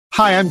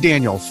Hi, I'm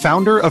Daniel,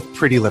 founder of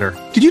Pretty Litter.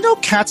 Did you know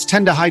cats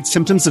tend to hide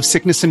symptoms of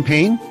sickness and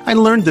pain? I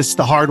learned this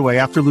the hard way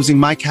after losing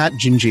my cat,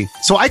 Gingy.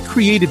 So I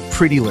created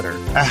Pretty Litter,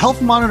 a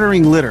health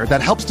monitoring litter that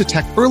helps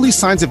detect early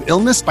signs of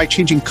illness by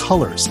changing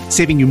colors,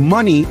 saving you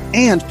money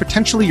and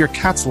potentially your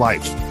cat's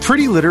life.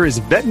 Pretty Litter is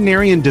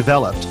veterinarian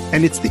developed,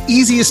 and it's the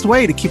easiest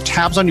way to keep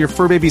tabs on your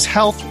fur baby's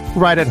health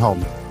right at home.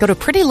 Go to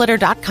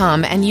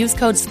prettylitter.com and use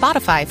code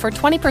SPOTIFY for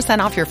 20%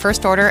 off your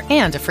first order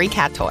and a free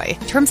cat toy.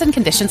 Terms and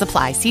conditions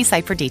apply. See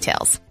site for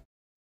details.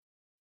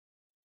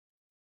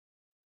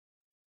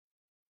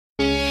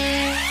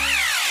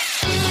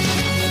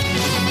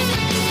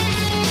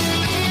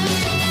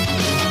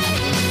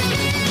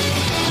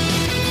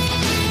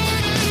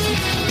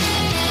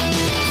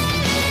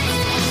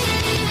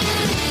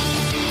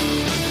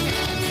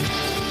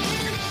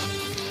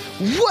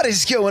 What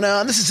is going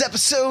on? This is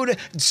episode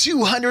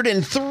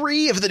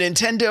 203 of the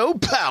Nintendo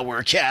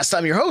Powercast.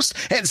 I'm your host,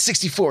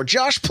 N64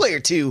 Josh,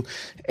 player 2,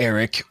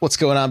 Eric. What's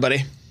going on,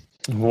 buddy?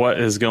 What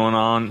is going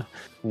on?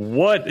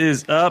 What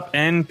is up,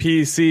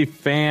 NPC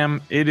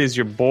fam? It is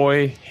your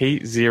boy,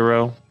 Hate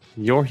Zero,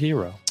 your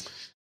hero.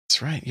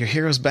 That's right. Your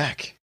hero's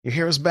back. Your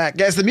hero's back.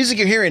 Guys, the music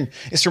you're hearing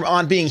is from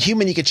On Being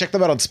Human. You can check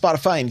them out on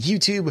Spotify and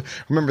YouTube.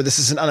 Remember, this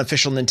is an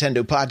unofficial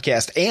Nintendo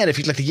podcast. And if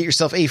you'd like to get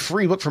yourself a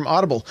free book from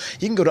Audible,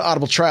 you can go to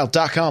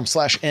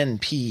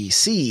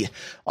audibletrial.com/NPC.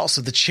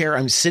 Also, the chair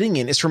I'm sitting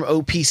in is from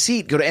OP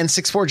Seat. Go to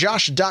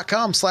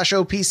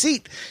n64josh.com/OP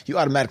Seat. You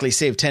automatically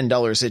save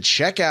 $10 at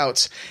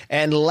checkout.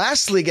 And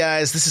lastly,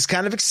 guys, this is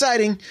kind of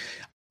exciting.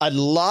 A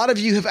lot of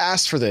you have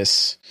asked for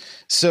this.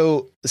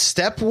 So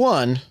step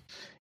one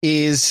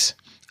is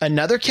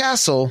Another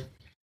Castle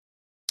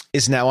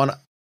is now on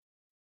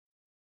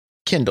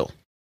Kindle.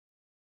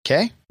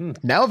 Okay?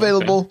 Now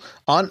available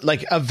on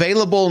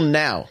available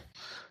now.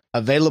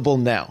 Available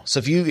now. So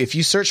if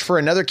you search for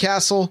Another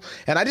Castle,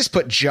 and I just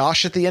put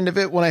Josh at the end of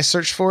it when I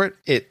searched for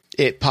it,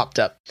 it popped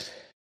up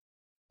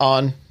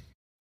on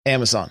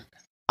Amazon.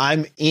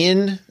 I'm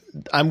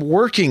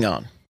working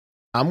on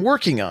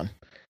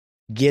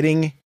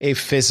getting a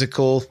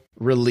physical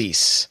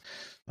release.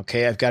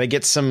 Okay, I've got to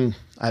get some,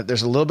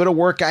 there's a little bit of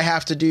work I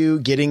have to do,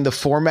 getting the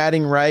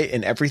formatting right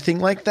and everything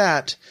like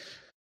that.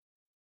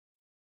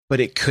 But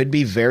it could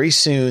be very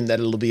soon that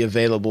it'll be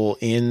available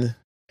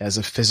as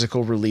a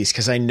physical release,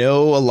 because I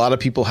know a lot of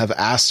people have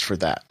asked for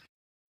that.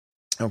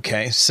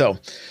 Okay, so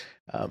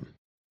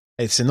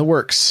it's in the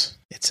works.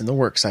 It's in the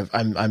works.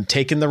 I'm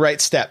taking the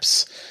right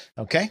steps.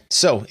 Okay,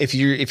 so if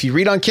you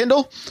read on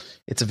Kindle,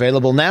 it's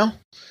available now.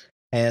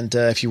 And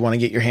if you want to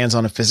get your hands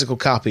on a physical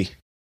copy,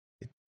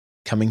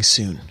 coming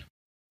soon.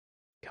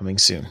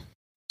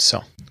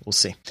 So we'll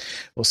see.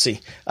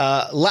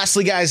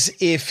 Lastly, guys,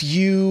 if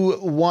you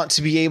want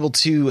to be able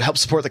to help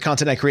support the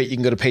content I create, you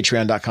can go to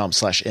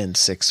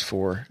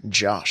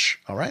patreon.com/N64Josh.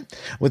 All right.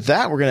 With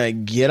that, we're going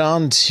to get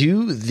on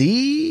to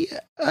the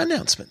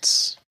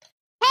announcements.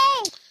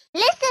 Hey,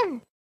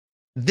 listen.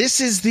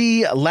 This is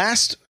the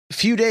last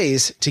few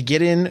days to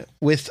get in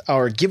with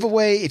our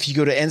giveaway. If you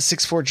go to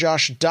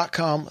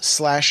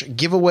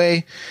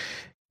n64josh.com/giveaway,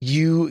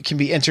 you can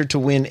be entered to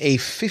win a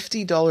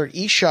 $50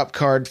 eShop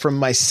card from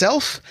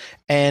myself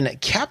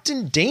and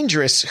Captain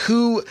Dangerous,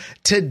 who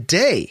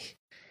today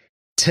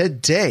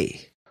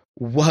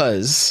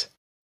was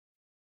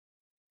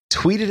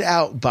tweeted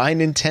out by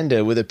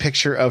Nintendo with a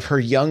picture of her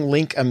young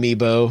Link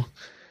amiibo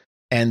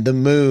and the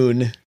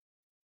moon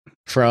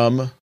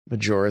from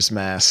Majora's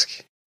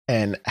Mask.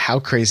 And how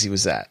crazy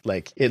was that?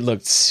 Like, it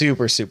looked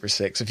super, super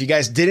sick. So if you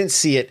guys didn't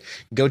see it,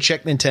 go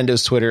check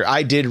Nintendo's Twitter.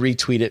 I did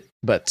retweet it,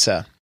 but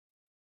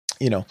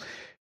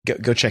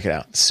go check it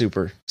out.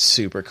 Super,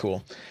 super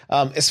cool.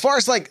 As far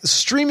as like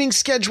streaming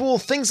schedule,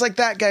 things like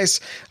that, guys,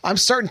 I'm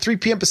starting 3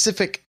 p.m.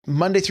 Pacific,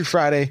 Monday through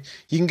Friday.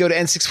 You can go to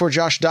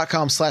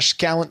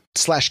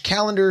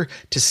n64josh.com/calendar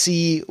to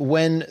see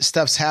when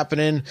stuff's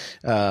happening.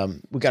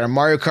 We got our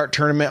Mario Kart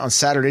tournament on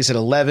Saturdays at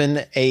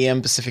 11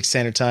 a.m. Pacific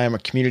Standard Time, our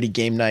community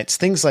game nights,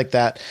 things like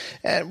that.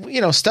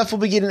 And, stuff will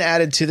be getting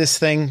added to this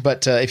thing.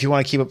 But if you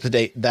want to keep up to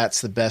date,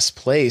 that's the best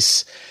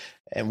place.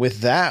 And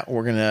with that,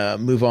 we're going to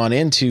move on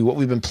into what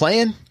we've been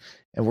playing,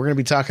 and we're going to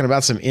be talking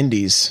about some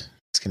indies.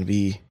 It's going to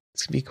be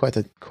quite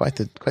the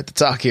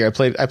talk here. I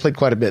played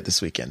quite a bit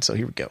this weekend, so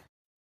here we go.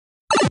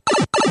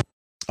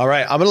 All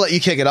right, I'm going to let you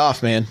kick it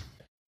off, man.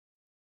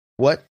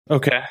 What?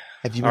 Okay.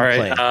 Have you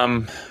been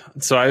playing?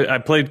 So I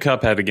played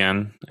Cuphead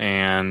again,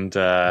 and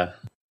the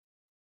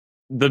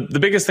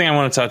biggest thing I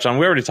want to touch on,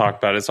 we already talked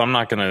about it, so I'm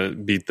not going to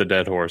beat the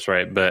dead horse,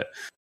 right? But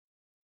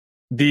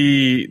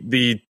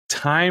the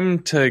time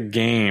to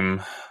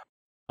game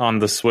on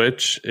the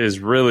Switch is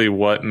really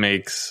what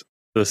makes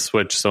the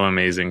Switch so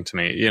amazing to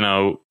me.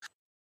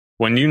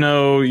 When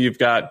you've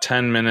got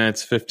 10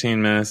 minutes,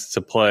 15 minutes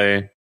to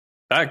play,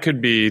 that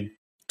could be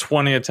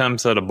 20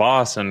 attempts at a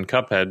boss in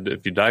Cuphead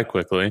if you die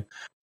quickly.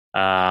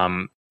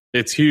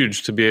 It's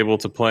huge to be able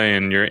to play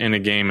and you're in a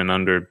game in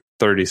under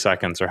 30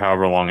 seconds or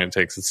however long it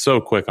takes. It's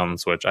so quick on the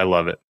Switch. I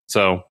love it.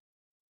 So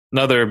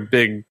another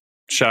big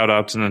shout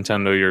out to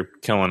Nintendo. You're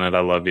killing it.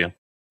 I love you.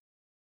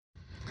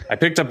 I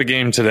picked up a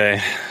game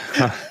today.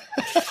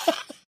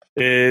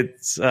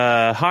 It's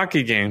a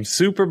hockey game,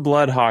 Super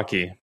Blood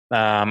Hockey.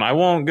 I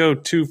won't go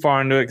too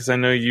far into it because I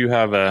know you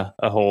have a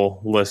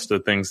whole list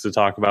of things to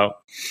talk about.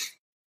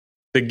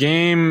 The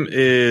game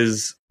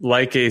is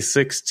like a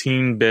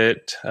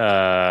 16-bit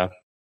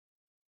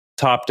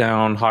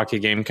top-down hockey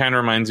game. Kind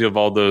of reminds you of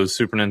all those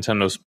Super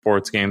Nintendo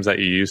sports games that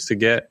you used to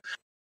get.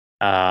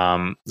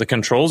 The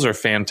controls are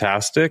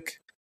fantastic.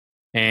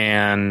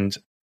 And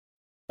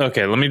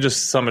okay, let me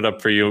just sum it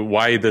up for you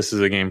why this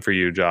is a game for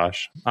you,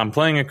 Josh. I'm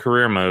playing a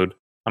career mode.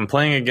 I'm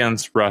playing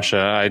against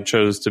Russia. I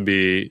chose to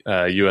be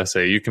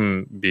USA. You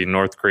can be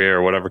North Korea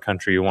or whatever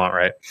country you want,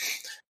 right?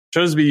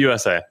 Chose to be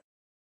USA.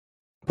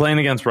 Playing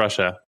against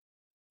Russia.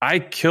 I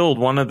killed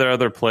one of their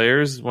other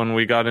players when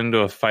we got into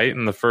a fight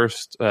in the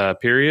first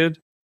period.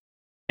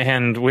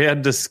 And we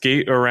had to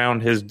skate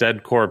around his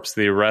dead corpse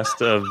the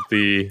rest of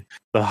the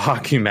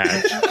hockey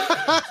match.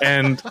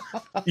 And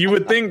you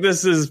would think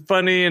this is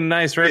funny and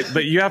nice, right?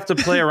 But you have to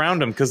play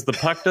around him because the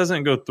puck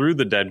doesn't go through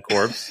the dead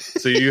corpse.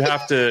 So you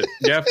have to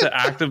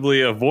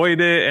actively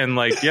avoid it, and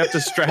like you have to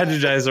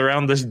strategize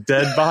around this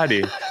dead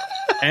body.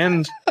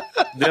 And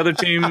the other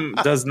team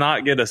does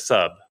not get a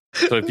sub.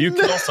 So if you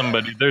kill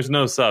somebody, there's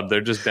no sub. They're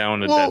just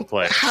down a dead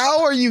player.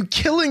 How are you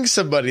killing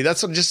somebody?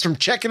 That's just from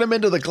checking them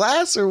into the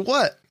glass or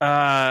what?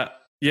 Yeah.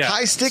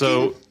 High sticking?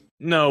 So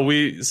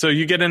so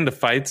you get into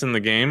fights in the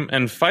game,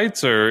 and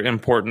fights are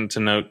important to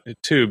note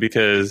too,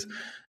 because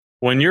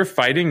when you're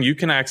fighting, you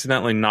can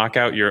accidentally knock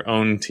out your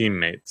own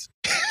teammates.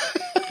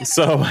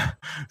 so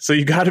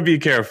you got to be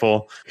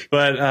careful.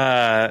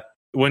 But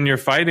when you're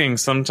fighting,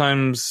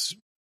 sometimes,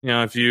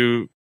 if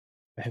you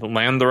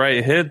land the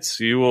right hits,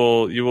 you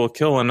will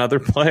kill another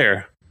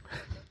player.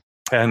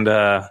 And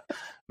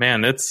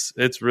man, it's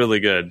really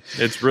good.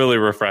 It's really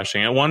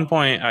refreshing. At one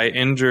point, I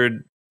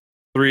injured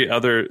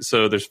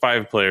so there's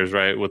 5 players,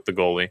 right, with the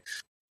goalie.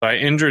 So I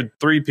injured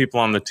 3 people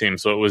on the team.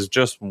 So it was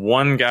just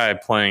one guy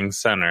playing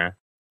center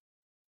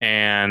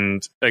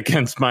and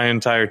against my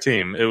entire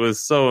team. It was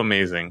so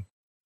amazing.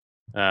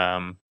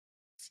 So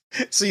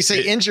you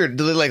say injured,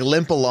 do they like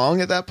limp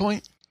along at that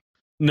point?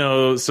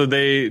 No, so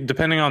they,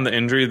 depending on the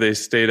injury, they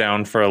stay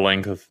down for a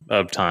length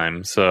of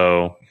time.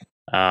 So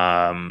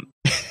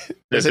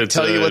does it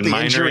tell you what the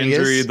injury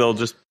is? They'll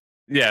just,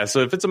 so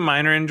if it's a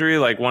minor injury,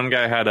 like one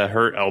guy had a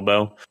hurt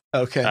elbow.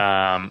 Okay.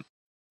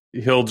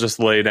 He'll just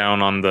lay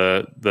down on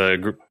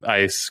the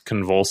ice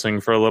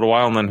convulsing for a little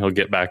while, and then he'll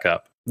get back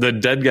up. The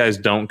dead guys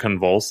don't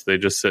convulse. They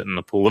just sit in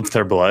the pool of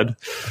their blood.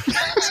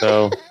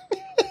 So,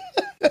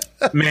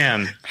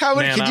 man.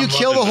 Could you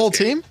kill the whole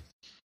team?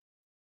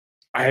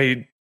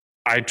 I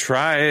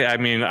try. I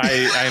mean,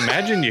 I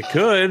imagine you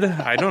could.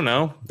 I don't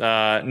know.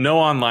 No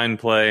online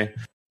play.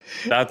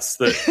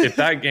 If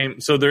that game.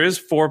 So there is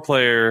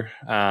 4-player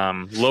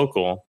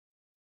local,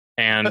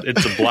 and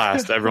it's a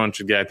blast. Everyone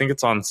should get. I think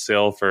it's on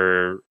sale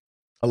for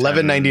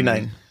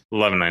 $11.99.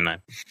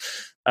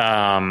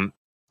 $11.99.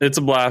 It's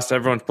a blast.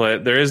 Everyone play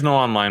it. There is no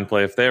online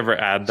play. If they ever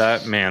add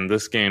that, man,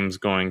 this game's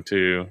going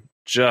to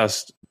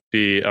just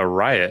be a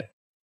riot.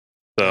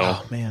 So,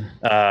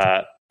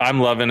 I'm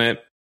loving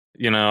it.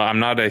 I'm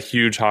not a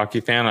huge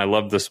hockey fan. I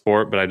love the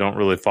sport, but I don't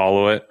really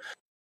follow it.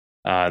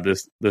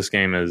 This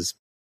game is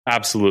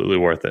absolutely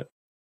worth it.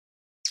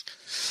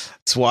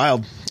 It's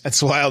wild. It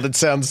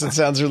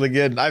sounds really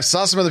good. I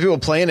saw some other people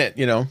playing it,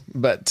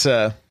 but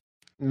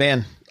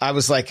man, I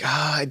was like,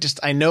 I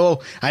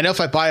know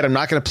if I buy it, I'm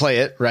not going to play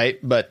it, right?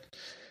 But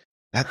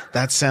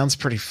that sounds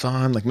pretty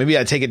fun. Like maybe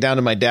I take it down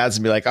to my dad's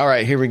and be like, all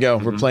right, here we go.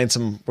 Mm-hmm.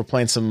 We're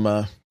playing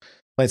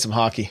some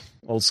hockey,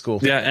 old school.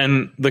 Yeah,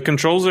 and the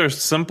controls are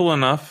simple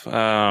enough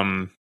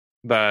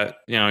that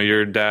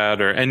your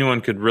dad or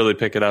anyone could really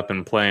pick it up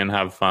and play and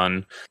have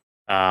fun.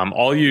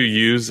 All you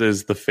use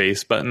is the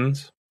face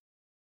buttons.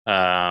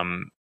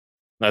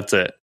 That's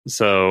it.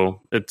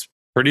 So it's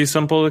pretty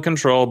simple to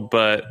control,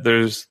 but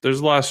there's a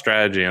lot of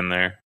strategy in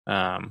there.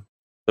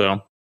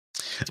 So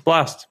it's a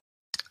blast.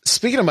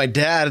 Speaking of my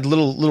dad,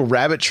 little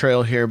rabbit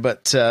trail here,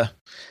 but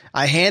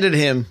I handed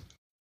him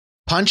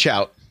Punch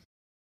Out.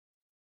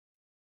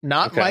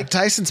 Not Mike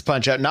Tyson's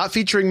Punch Out, not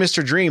featuring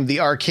Mr. Dream,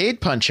 the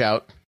arcade Punch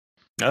Out.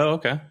 Oh,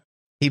 okay.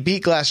 He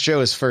beat Glass Joe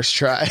his first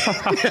try.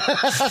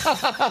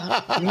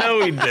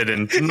 No, he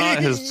didn't. Not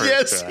his first try.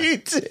 Yes, he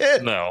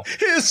did. No,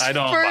 I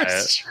don't buy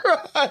it.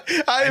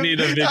 Try. I need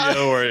a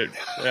video where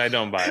I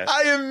don't buy it.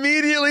 I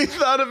immediately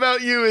thought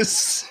about you as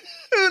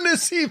soon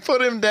as he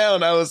put him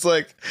down. I was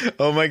like,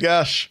 oh my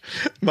gosh,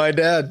 my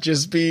dad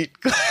just beat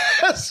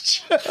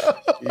Glass Joe.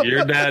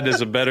 Your dad is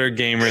a better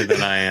gamer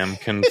than I am,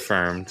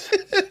 confirmed.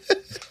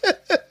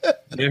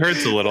 It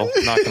hurts a little,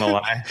 not gonna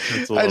lie.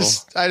 It's a little.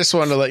 I just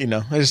wanted to let you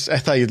know. I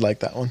thought you'd like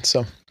that one.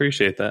 So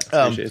appreciate that.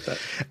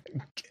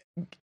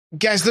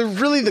 Guys,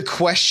 the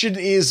question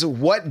is,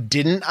 what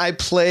didn't I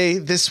play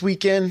this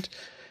weekend?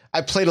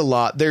 I played a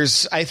lot.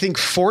 There's, I think,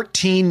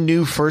 14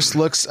 new first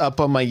looks up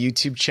on my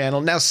YouTube channel.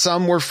 Now,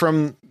 some were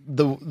from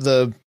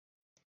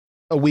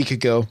a week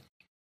ago,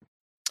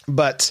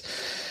 but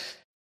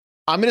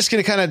I'm just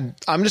gonna kind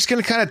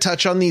of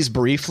touch on these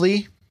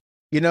briefly,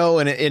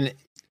 and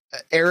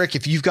Eric,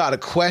 if you've got a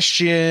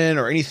question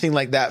or anything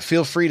like that,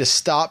 feel free to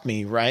stop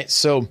me. Right.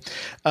 So,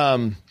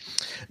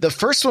 the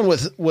first one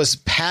was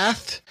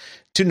Path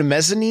to the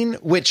Mezzanine,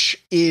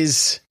 which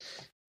is,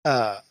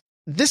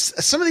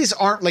 some of these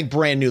aren't like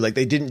brand new. Like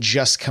they didn't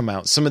just come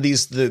out. Some of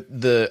these,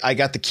 I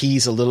got the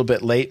keys a little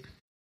bit late,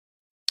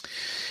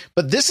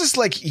 but this is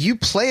like you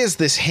play as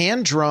this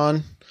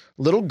hand-drawn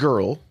little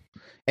girl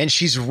and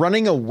she's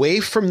running away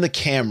from the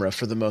camera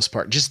for the most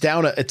part, just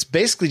it's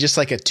basically just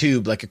like a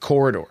tube, like a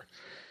corridor.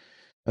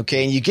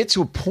 Okay. And you get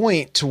to a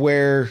point to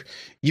where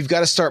you've got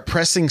to start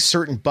pressing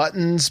certain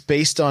buttons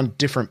based on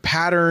different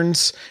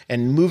patterns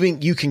and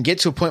moving. You can get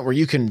to a point where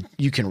you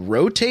can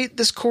rotate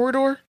this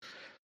corridor,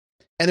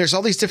 and there's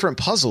all these different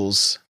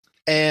puzzles,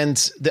 and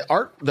the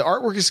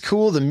artwork is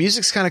cool. The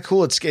music's kind of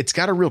cool. It's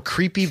got a real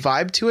creepy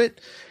vibe to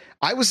it.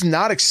 I was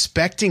not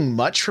expecting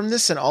much from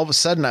this, and all of a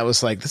sudden I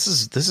was like, this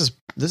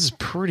is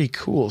pretty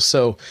cool.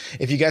 So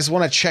if you guys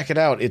want to check it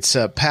out, it's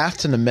Path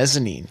to the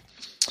Mezzanine.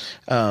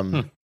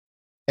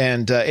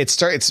 And it's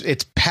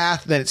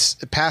Path, then it's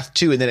Path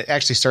 2, and then it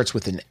actually starts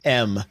with an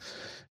M.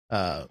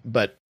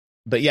 But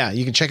yeah,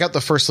 you can check out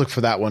the first look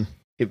for that one.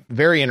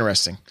 Very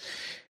interesting.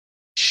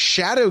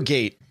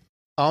 Shadowgate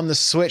on the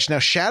Switch. Now,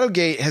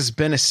 Shadowgate has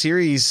been a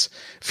series,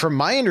 from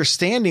my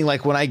understanding,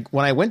 like when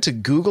I went to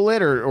Google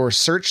it or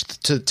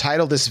searched to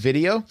title this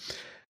video,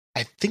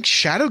 I think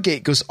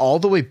Shadowgate goes all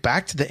the way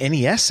back to the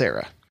NES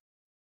era.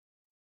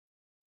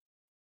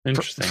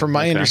 Interesting. From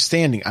my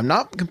understanding, I'm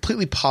not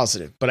completely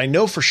positive, but I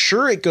know for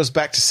sure it goes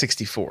back to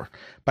 64,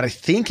 but I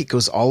think it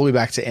goes all the way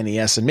back to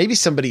NES, and maybe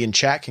somebody in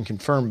chat can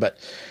confirm, but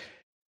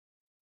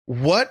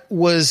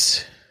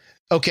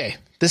okay,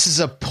 this is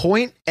a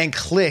point and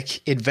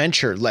click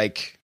adventure.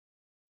 Like,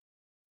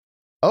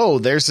 oh,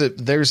 there's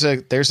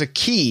a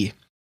key,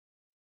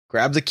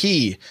 grab the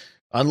key,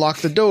 unlock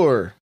the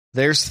door.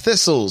 There's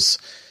thistles,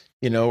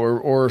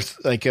 or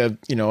like a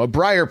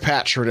briar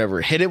patch or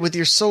whatever, hit it with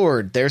your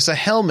sword. There's a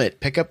helmet,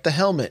 pick up the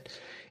helmet.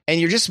 And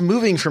you're just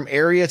moving from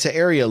area to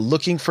area,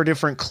 looking for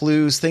different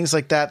clues, things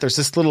like that. There's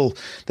this little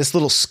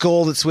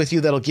skull that's with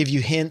you that'll give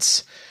you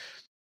hints.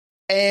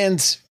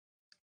 And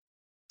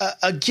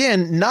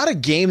again, not a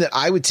game that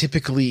I would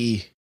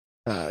typically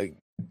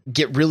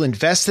get real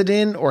invested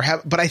in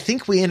but I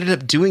think we ended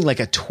up doing like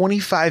a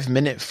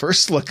 25-minute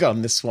first look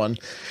on this one.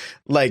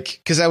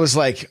 Like, cause I was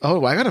like,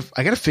 oh, I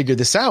gotta figure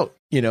this out.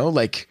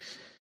 Like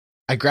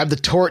I grabbed the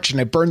torch and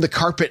I burned the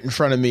carpet in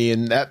front of me,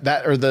 and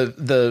or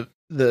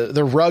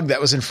the rug that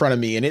was in front of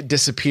me, and it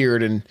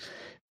disappeared, and,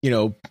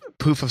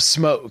 poof of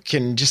smoke,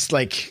 and just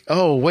like,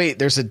 oh wait,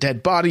 there's a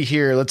dead body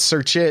here. Let's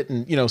search it.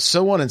 And,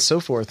 so on and so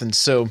forth. And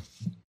so,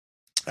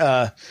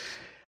 not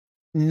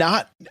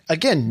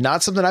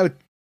something I would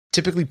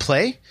typically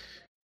play,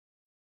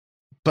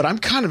 but I'm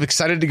kind of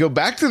excited to go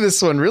back to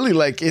this one. Really,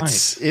 like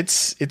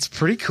it's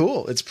pretty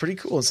cool. It's pretty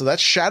cool. So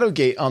that's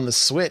Shadowgate on the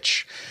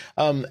Switch.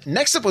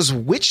 Next up was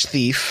Witch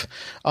Thief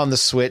on the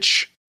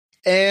Switch,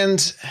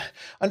 and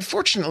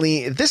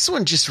unfortunately, this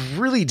one just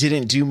really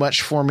didn't do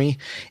much for me.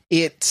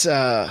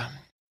 The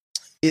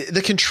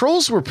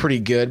controls were pretty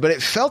good, but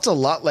it felt a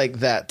lot like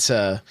that.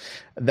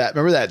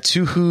 Remember that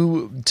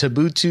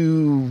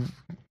Tabutu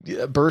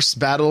burst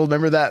battle?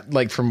 Remember that,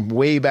 like from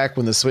way back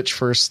when the Switch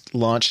first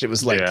launched? It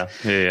was like,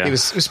 yeah. It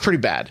was pretty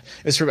bad.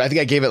 I think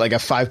I gave it like a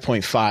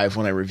 5.5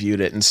 when I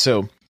reviewed it. And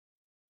so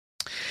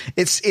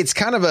it's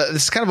kind of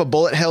a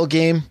bullet hell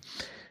game,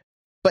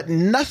 but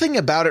nothing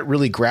about it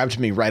really grabbed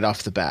me right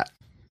off the bat.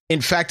 In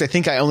fact, I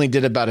think I only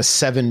did about a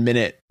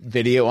 7-minute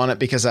video on it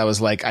because I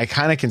was like, I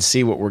kind of can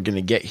see what we're going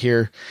to get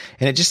here.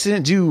 And it just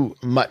didn't do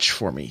much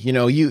for me.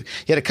 You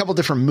had a couple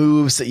different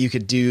moves that you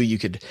could do. You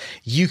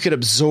could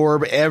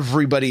absorb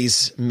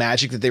everybody's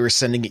magic that they were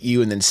sending at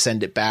you and then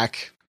send it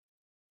back.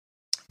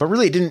 But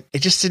really it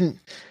just didn't,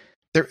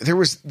 there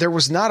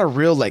was not a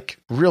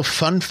real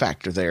fun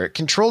factor there. It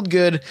controlled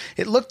good.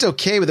 It looked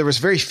okay, but there was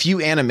very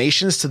few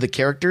animations to the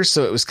characters.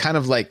 So it was kind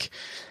of like,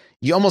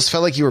 you almost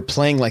felt like you were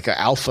playing like an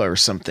alpha or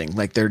something.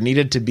 Like there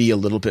needed to be a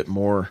little bit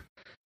more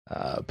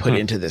put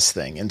into this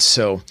thing. And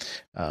so,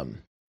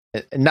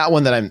 not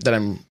one that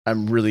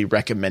I'm really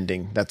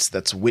recommending.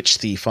 That's Witch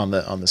Thief on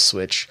the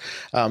Switch.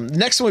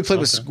 Next one we played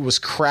was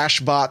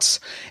Crash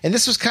Bots, and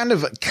this was kind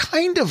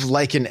of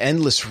like an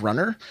endless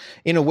runner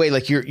in a way.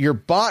 Like your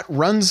bot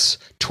runs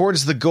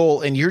towards the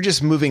goal, and you're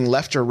just moving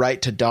left or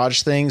right to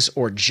dodge things,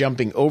 or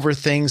jumping over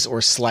things,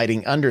 or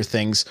sliding under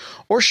things,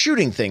 or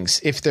shooting things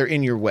if they're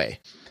in your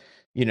way.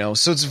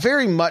 So it's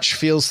very much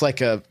feels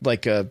like a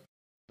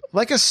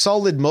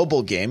solid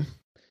mobile game,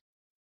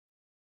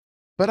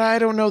 but I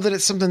don't know that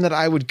it's something that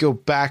I would go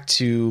back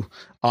to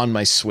on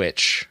my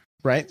Switch,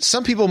 right?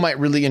 Some people might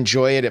really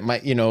enjoy it. It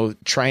might,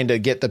 trying to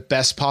get the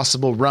best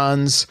possible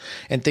runs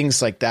and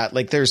things like that.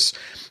 Like there's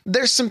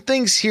some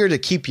things here to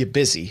keep you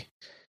busy,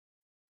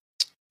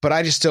 but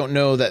I just don't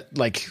know that,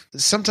 like,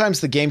 sometimes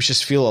the games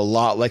just feel a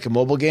lot like a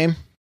mobile game,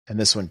 and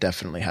this one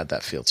definitely had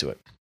that feel to it.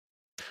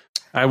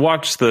 I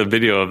watched the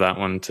video of that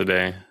one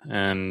today,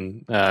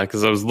 and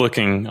because I was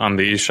looking on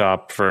the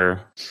eShop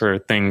for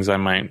things I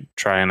might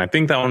try, and I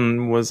think that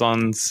one was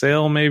on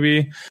sale,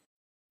 maybe.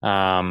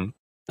 And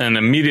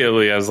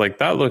immediately I was like,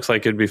 "That looks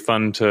like it'd be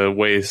fun to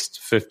waste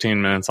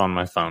 15 minutes on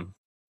my phone."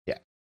 Yeah,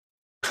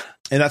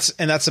 and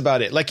that's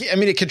about it. Like, I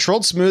mean, it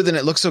controlled smooth and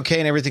it looks okay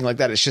and everything like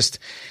that. It's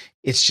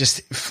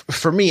just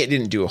for me, it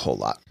didn't do a whole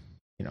lot.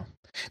 You know,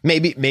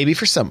 maybe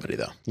for somebody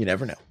though. You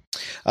never know.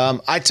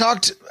 I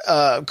talked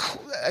a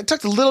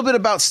little bit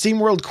about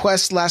SteamWorld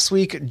Quest last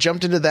week.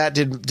 Jumped into that,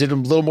 did a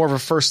little more of a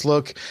first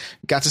look.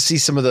 Got to see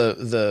some of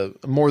the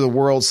more of the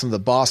world, some of the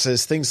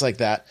bosses, things like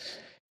that.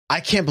 I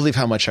can't believe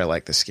how much I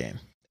like this game,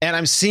 and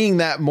I'm seeing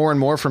that more and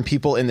more from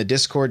people in the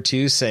Discord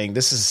too, saying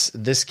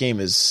this game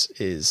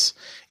is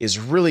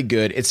really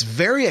good. It's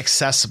very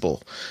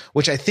accessible,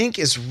 which I think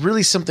is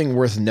really something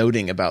worth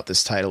noting about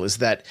this title, is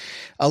that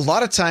a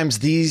lot of times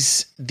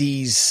these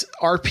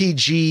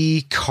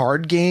RPG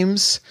card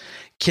games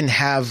can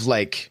have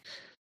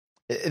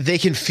they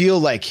can feel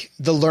like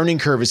the learning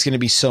curve is going to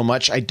be so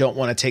much, I don't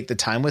want to take the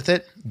time with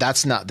it.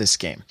 That's not this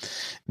game.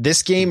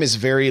 This game is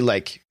very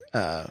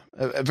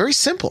very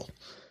simple,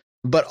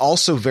 but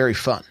also very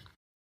fun.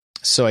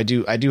 So I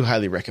do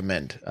highly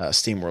recommend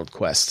SteamWorld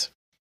Quest.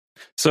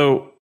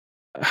 So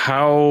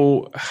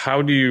how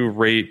do you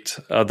rate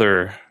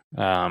other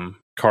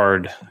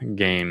card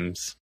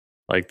games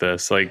like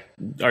this? Like,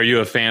 are you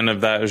a fan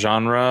of that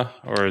genre,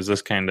 or is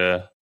this kind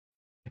of...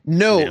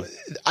 No, yeah.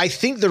 I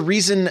think the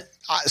reason,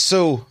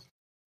 so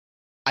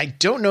I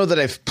don't know that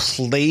I've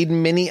played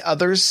many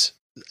other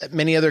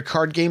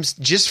card games,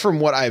 just from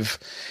what I've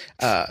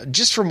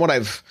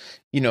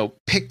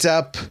picked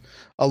up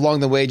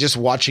along the way, just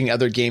watching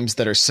other games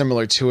that are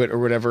similar to it or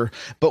whatever.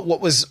 But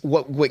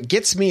what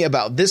gets me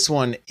about this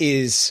one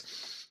is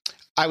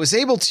I was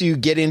able to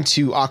get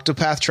into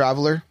Octopath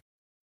Traveler,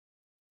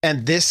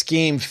 and this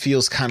game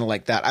feels kind of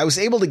like that. I was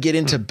able to get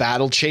into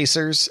Battle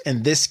Chasers,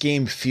 and this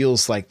game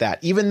feels like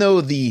that. Even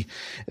though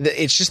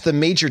it's just the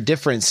major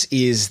difference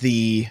is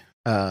the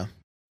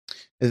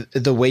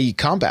way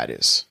combat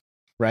is,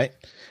 right?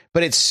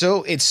 But it's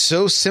so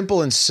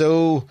simple and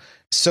so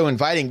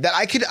inviting that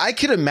I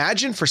could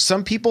imagine for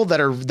some people that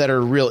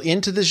are real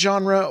into this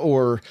genre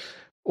or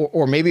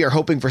maybe are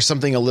hoping for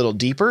something a little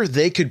deeper,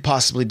 they could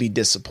possibly be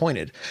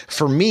disappointed.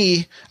 For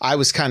me, I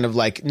was kind of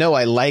like, no,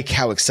 I like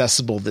how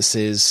accessible this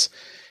is,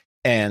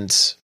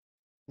 and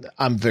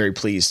I'm very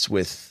pleased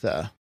with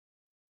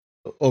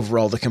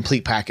overall the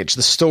complete package,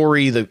 the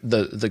story, the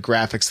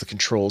graphics, the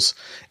controls,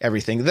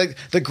 everything.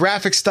 The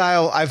graphic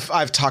style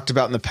I've talked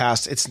about in the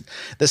past. It's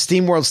the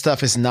SteamWorld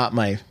stuff is not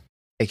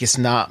it's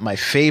not my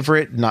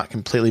favorite, not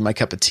completely my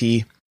cup of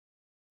tea,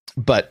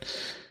 but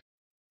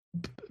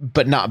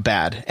not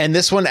bad. And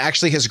this one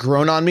actually has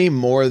grown on me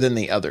more than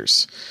the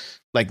others.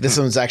 Like, this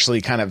one's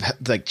actually kind of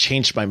like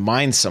changed my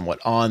mind somewhat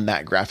on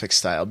that graphic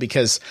style,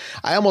 because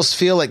I almost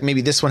feel like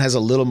maybe this one has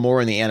a little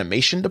more in the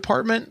animation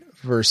department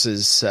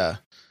versus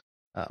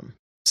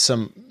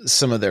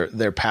some of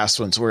their past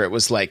ones, where it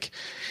was like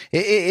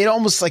it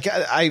almost like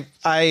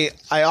I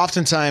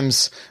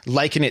oftentimes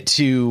liken it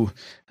to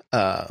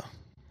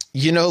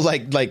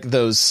like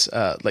those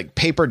like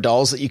paper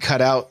dolls that you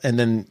cut out, and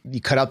then you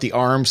cut out the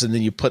arms, and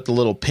then you put the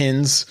little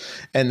pins,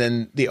 and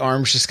then the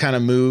arms just kind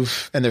of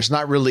move, and there's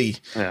not really,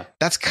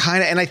 that's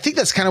kind of, and I think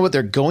that's kind of what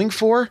they're going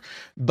for.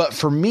 But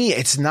for me,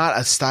 it's not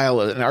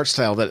an art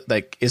style that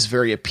like is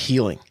very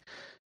appealing.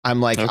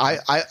 I'm like, okay.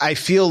 I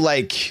feel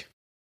like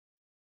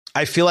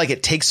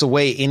it takes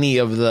away any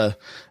of the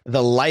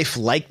life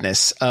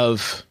likeness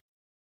of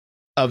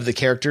the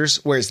characters,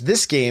 whereas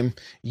this game,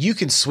 you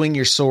can swing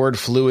your sword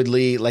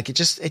fluidly. Like,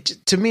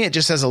 to me, it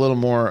just has a little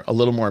more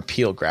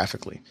appeal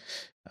graphically.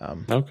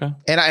 Okay.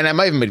 And I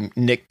might even be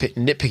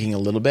nitpicking a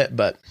little bit,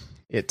 but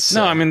it's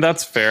no, I mean,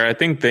 that's fair. I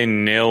think they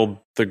nailed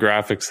the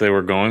graphics they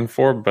were going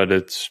for, but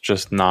it's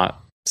just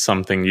not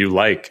something you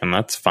like, and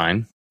that's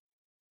fine.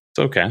 It's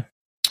okay.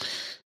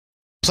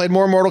 Played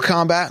more Mortal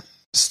Kombat.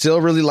 Still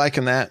really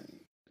liking that.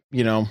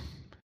 You know,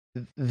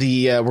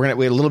 we had a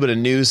little bit of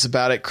news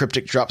about it.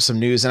 Cryptic dropped some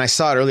news, and I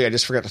saw it earlier. I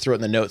just forgot to throw it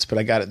in the notes, but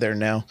I got it there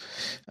now.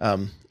 A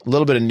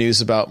little bit of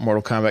news about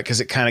Mortal Kombat, because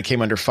it kind of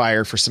came under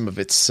fire for some of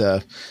its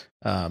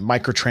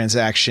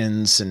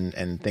microtransactions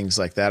and things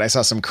like that. I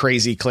saw some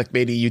crazy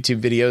clickbaity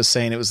YouTube videos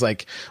saying it was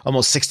like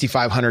almost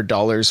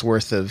 $6,500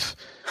 worth of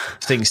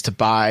things to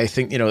buy. I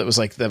think, it was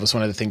like, that was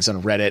one of the things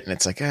on Reddit, and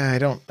it's like,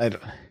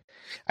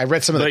 I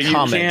read some of the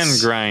comments. You can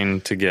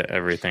grind to get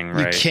everything,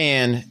 right? You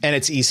can, and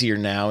it's easier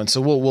now, and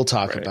so we'll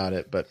talk about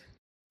it. But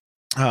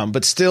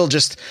still,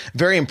 just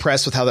very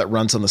impressed with how that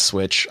runs on the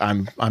Switch.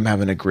 I'm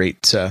having a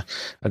great time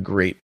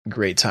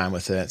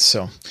with it.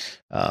 So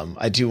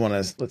I do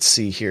want to, let's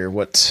see here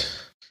what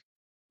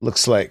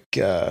looks like.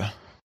 Pit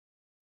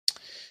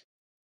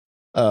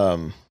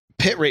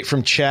Rate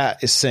from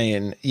chat is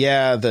saying,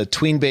 yeah, the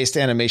tween based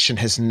animation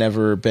has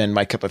never been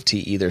my cup of tea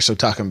either. So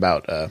talking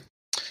about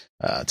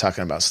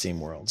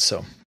SteamWorld.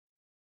 So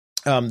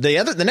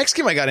the next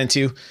game I got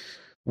into,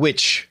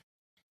 which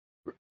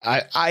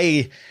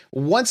I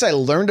once I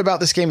learned about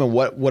this game and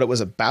what it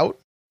was about,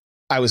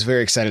 I was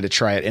very excited to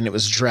try it, and it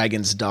was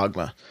Dragon's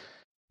Dogma.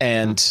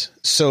 And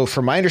so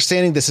from my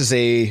understanding, this is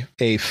a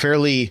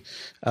fairly,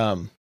 I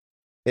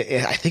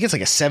think it's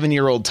like a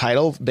 7-year-old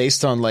title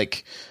based on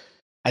like,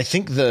 I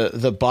think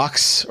the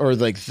box or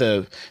like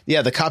the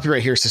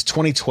copyright here says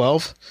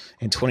 2012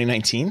 and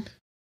 2019.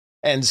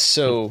 And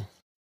so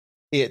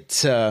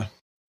it,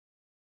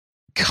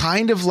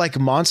 kind of like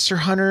Monster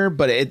Hunter,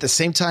 but at the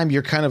same time,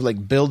 you're kind of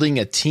like building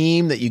a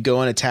team that you go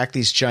and attack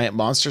these giant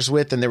monsters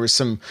with. And there were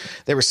some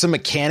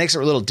mechanics that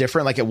were a little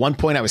different. Like at one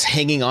point I was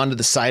hanging onto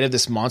the side of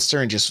this monster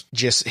and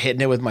just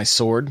hitting it with my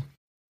sword.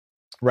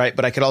 Right.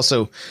 But I could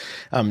also,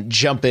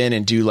 jump in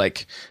and do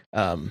like,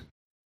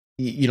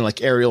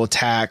 like aerial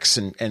attacks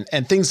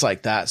and things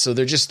like that. So it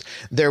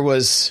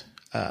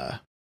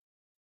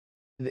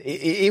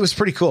was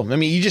pretty cool. I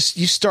mean,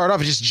 you start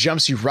off, it just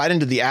jumps you right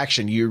into the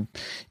action.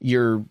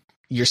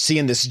 You're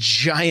seeing this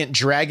giant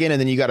dragon, and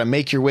then you got to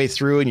make your way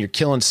through, and you're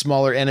killing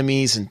smaller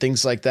enemies and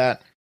things like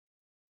that.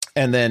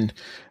 And then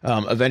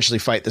eventually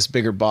fight this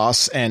bigger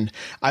boss. And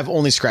I've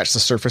only scratched the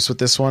surface with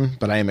this one,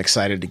 but I am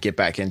excited to get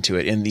back into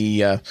it. In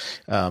the,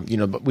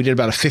 we did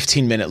about a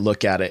 15-minute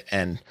look at it,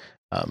 and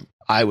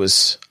I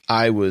was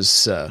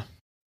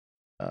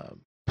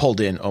pulled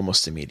in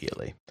almost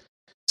immediately.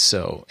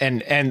 So,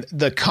 and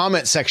the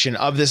comment section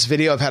of this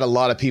video, I've had a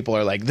lot of people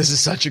are like, this is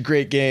such a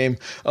great game.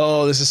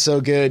 Oh, this is so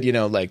good.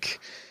 There's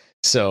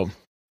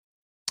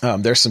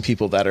some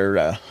people that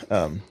are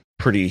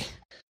pretty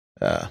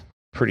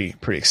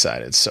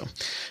excited. So,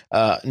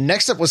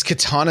 next up was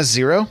Katana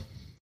Zero.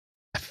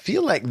 I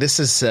feel like this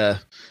is an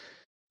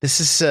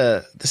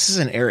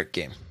Eric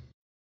game.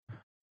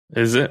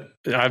 Is it?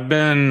 I've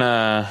been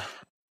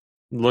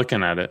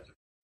looking at it.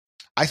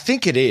 I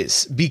think it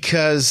is,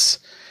 because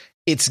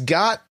it's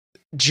got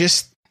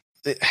just,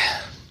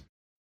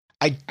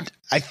 I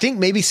think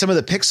maybe some of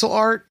the pixel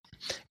art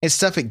and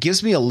stuff, it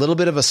gives me a little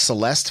bit of a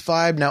Celeste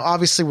vibe. Now,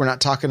 obviously we're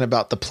not talking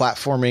about the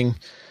platforming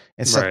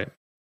and stuff, right,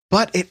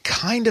 but it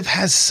kind of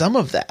has some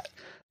of that,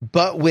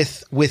 but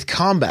with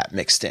combat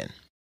mixed in.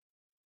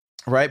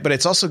 Right. But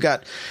it's also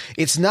got,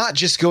 it's not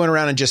just going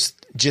around and just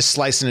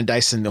slicing and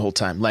dicing the whole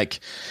time. Like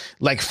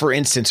for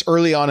instance,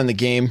 early on in the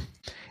game,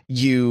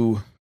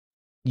 you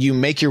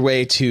make your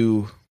way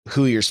to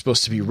who you're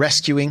supposed to be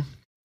rescuing.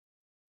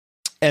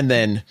 And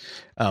then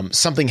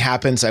something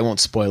happens. I won't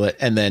spoil it.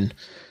 And then,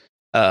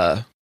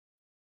 like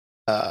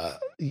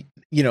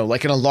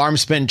an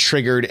alarm's been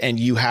triggered and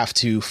you have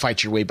to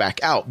fight your way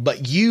back out.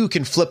 But you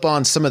can flip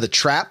on some of the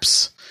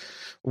traps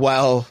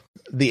while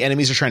the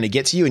enemies are trying to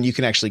get to you, and you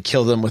can actually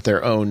kill them with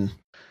their own,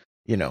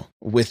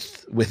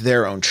 with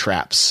their own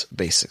traps,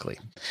 basically.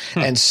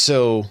 And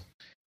so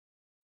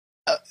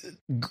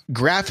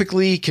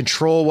graphically,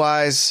 control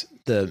wise,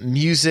 the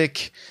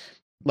music,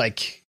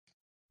 like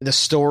the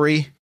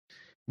story,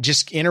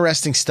 just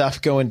interesting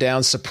stuff going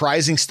down,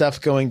 surprising stuff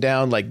going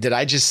down. Like, did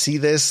I just see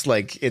this?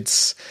 Like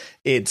it's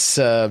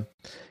a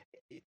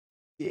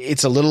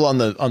little on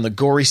the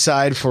gory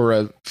side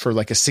for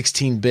like a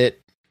 16-bit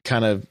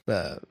kind of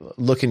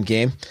looking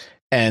game.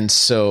 And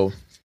so,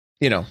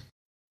 but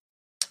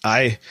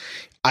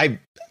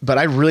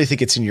I really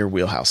think it's in your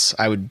wheelhouse.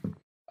 I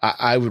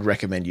would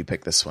recommend you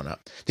pick this one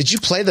up. Did you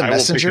play The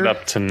Messenger? I will pick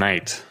it up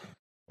tonight.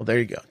 Well, there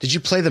you go. Did you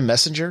play The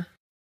Messenger?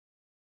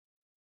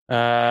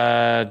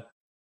 It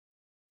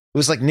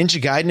was like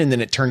Ninja Gaiden, and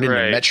then it turned into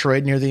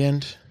Metroid near the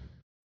end.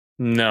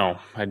 No,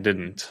 I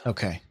didn't.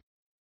 Okay.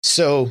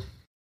 So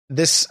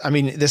this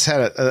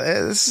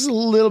is a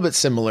little bit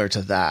similar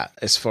to that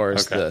as far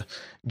as the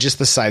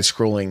side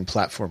scrolling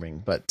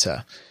platforming, but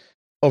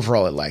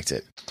overall I liked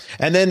it.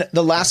 And then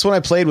the last one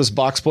I played was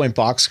Box Boy and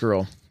Box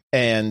Girl,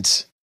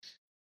 and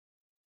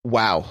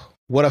wow,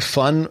 what a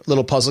fun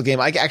little puzzle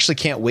game. I actually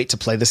can't wait to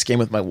play this game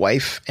with my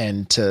wife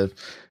and to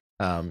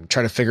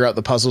try to figure out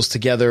the puzzles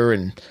together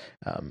and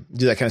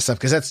do that kind of stuff.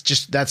 Cause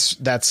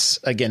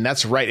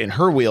that's right in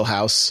her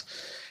wheelhouse,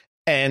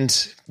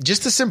 and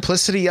just the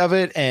simplicity of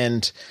it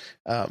and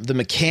the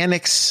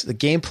mechanics, the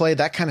gameplay,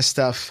 that kind of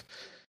stuff.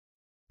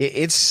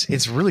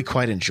 It's really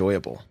quite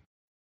enjoyable,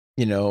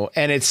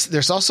 and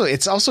it's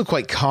also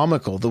quite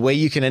comical the way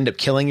you can end up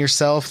killing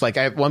yourself. Like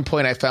at one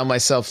point I found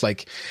myself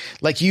like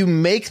you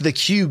make the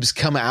cubes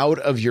come out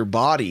of your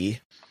body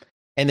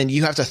and then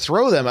you have to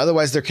throw them.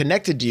 Otherwise they're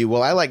connected to you.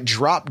 Well, I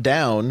drop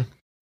down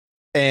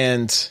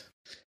and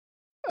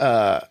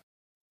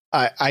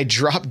I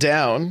drop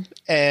down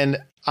and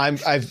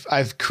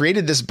I've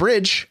created this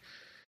bridge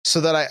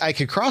so that I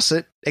could cross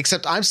it,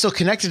 except I'm still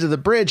connected to the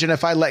bridge. And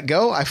if I let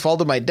go, I fall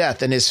to my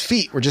death, and his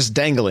feet were just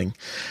dangling.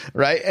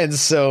 Right. And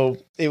so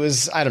it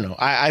was, I don't know.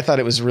 I thought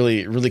it was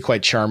really, really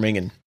quite charming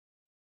and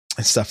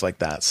stuff like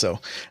that. So,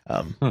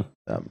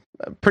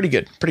 pretty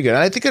good. And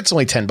I think it's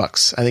only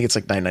 $10. I think it's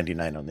like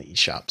 $9.99 on the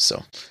eShop.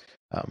 So,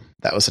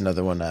 that was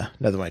another one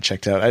I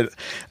checked out.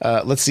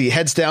 Let's see.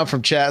 Heads Down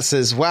from chat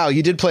says, wow,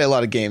 you did play a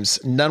lot of games.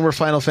 None were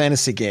Final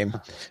Fantasy game.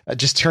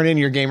 Just turn in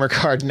your gamer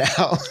card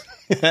now.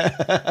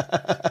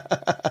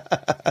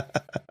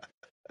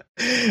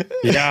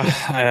 Yeah.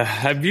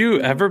 Have you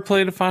ever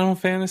played a Final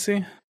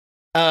Fantasy?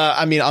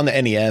 I mean, on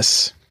the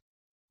NES.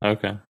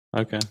 Okay.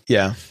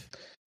 Yeah.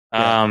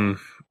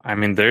 I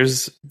mean,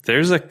 there's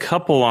a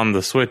couple on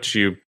the Switch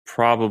you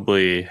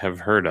probably have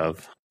heard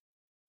of.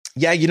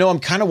 Yeah, I'm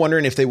kind of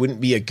wondering if they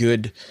wouldn't be a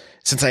good,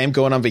 since I am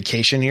going on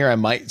vacation here, I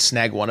might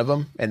snag one of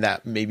them, and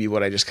that may be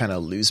what I just kind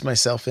of lose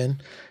myself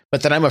in.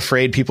 But then I'm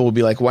afraid people will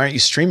be like, why aren't you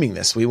streaming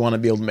this? We want to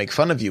be able to make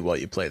fun of you while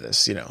you play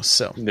this,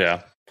 so.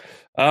 Yeah.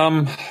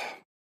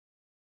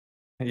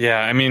 Yeah,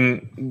 I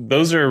mean,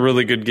 those are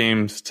really good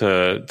games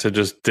to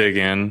just dig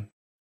in,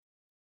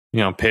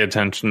 pay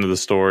attention to the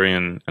story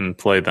and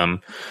play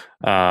them.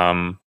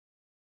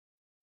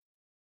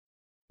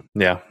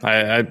 Yeah,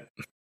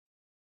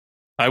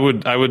 I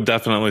would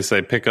definitely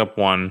say pick up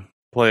one,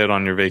 play it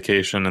on your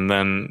vacation, and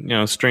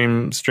then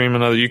stream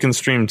another. You can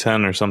stream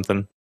 10 or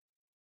something.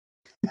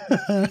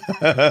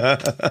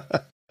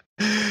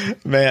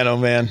 Man, oh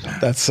man,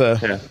 that's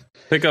yeah.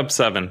 Pick up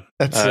 7.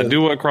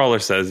 Do what Crawler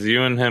says.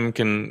 You and him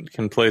can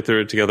play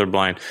through it together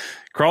blind.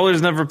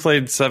 Crawler's never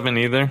played 7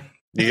 either.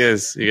 You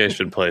guys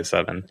should play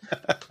 7.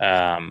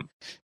 Go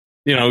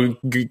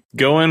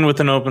in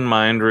with an open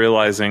mind,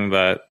 realizing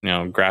that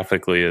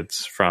graphically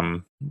it's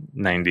from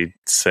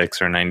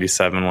 96 or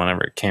 97,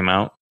 whenever it came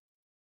out.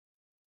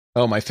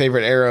 Oh, my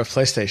favorite era of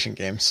PlayStation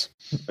games.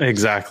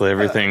 Exactly.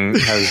 Everything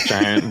has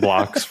giant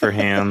blocks for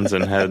hands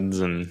and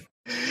heads,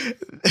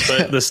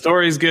 but the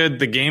story's good.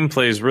 The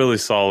gameplay is really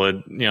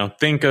solid.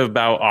 Think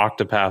about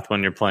Octopath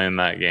when you're playing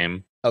that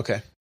game.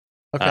 Okay.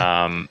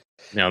 The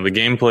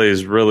gameplay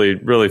is really,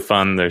 really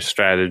fun. There's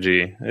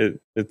strategy.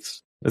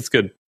 It's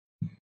good.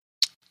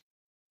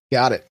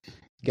 Got it.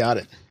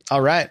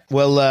 All right.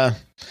 Well,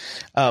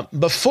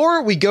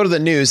 before we go to the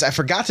news, I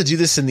forgot to do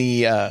this in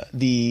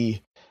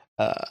the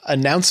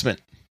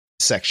announcement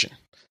section,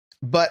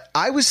 but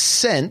I was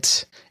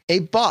sent a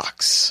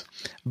box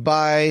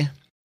by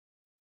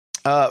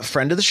a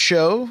friend of the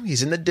show.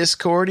 He's in the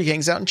Discord. He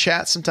hangs out in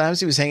chat sometimes.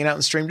 He was hanging out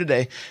in stream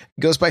today.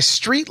 He goes by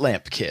Street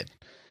Lamp Kid.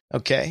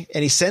 Okay.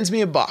 And he sends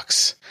me a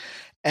box.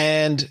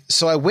 And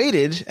so I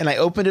waited and I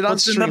opened it on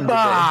stream today.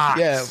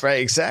 Yeah, right.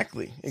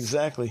 Exactly.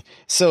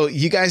 So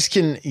you guys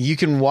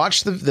can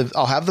watch the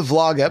I'll have the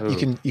vlog up.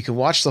 Ooh. You can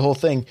watch the whole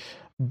thing.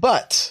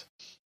 But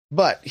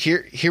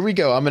here we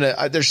go.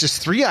 There's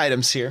just 3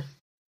 items here.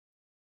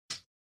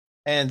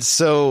 And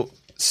so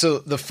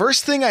the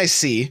first thing I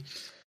see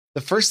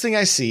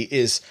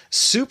is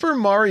Super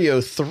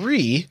Mario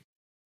 3.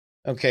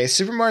 Okay,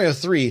 Super Mario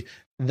 3,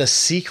 The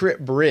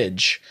Secret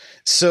Bridge.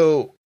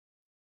 So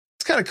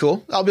it's kind of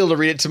cool. I'll be able to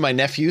read it to my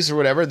nephews or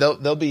whatever.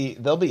 They'll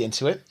be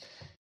into it.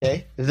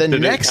 Okay. Did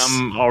it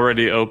come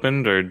already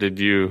opened, or did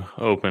you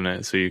open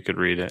it so you could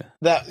read it?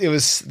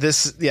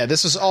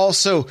 This was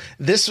also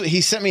this. He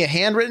sent me a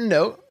handwritten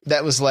note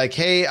that was like,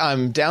 "Hey,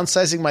 I'm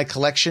downsizing my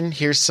collection.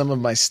 Here's some of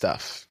my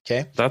stuff."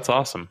 Okay. That's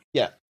awesome.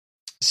 Yeah.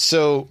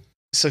 So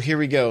here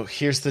we go.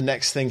 Here's the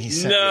next thing he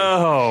sent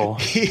me.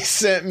 He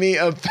sent me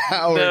a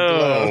power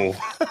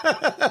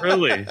glove.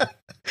 Really?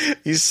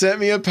 He sent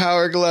me a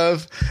power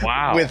glove.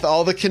 Wow. With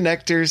all the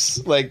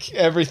connectors, like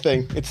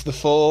everything. It's the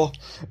full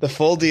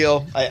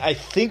deal. I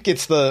think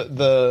it's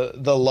the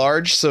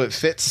large, so it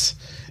fits.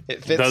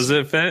 Does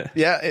it fit?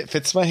 Yeah, it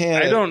fits my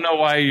hand. I don't know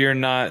why you're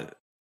not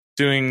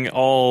doing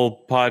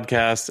all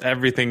podcasts,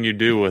 everything you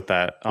do with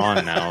that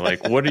on now.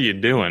 Like, what are you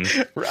doing?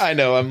 I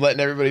know, I'm letting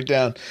everybody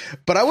down.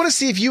 But I want to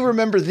see if you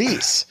remember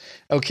these.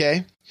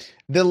 Okay.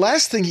 The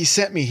last thing he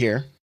sent me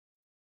here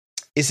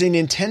is a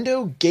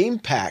Nintendo game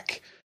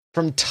pack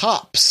from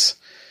Topps.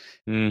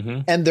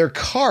 Mm-hmm. And their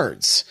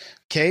cards.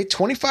 Okay,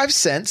 25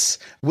 cents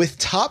with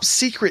top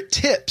secret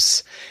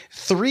tips,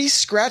 3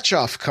 scratch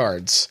off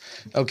cards.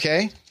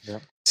 Okay.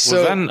 Yep. So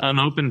was that an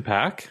unopened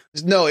pack?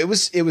 No, it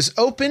was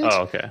opened,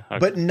 okay.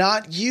 But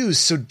not used.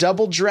 So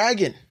Double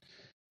Dragon.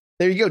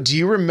 There you go. Do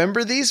you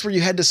remember these where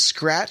you had to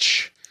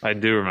scratch? I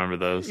do remember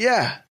those.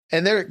 Yeah.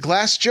 And they're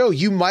Glass Joe.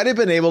 You might have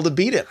been able to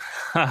beat him.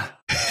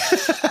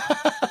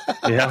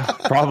 Yeah,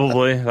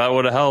 probably. That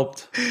would have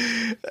helped.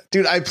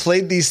 Dude, I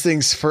played these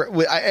things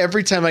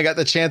every time I got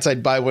the chance,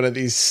 I'd buy one of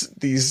these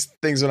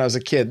things when I was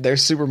a kid. They're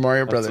Super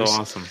Mario Brothers. That's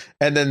so awesome.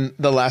 And then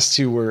the last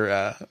 2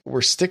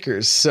 were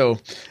stickers. So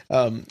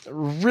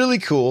really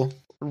cool.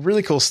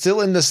 Really cool.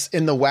 Still in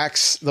the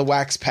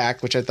wax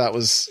pack, which I thought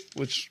was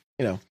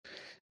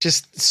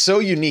just so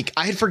unique.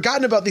 I had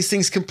forgotten about these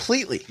things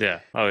completely. Yeah.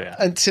 Oh yeah.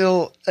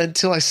 Until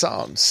I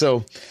saw them.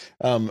 So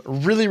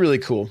really, really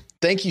cool.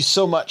 Thank you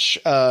so much,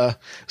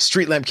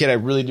 Street Lamp Kid. I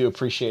really do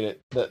appreciate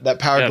it. That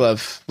power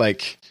glove,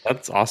 like,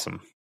 that's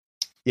awesome.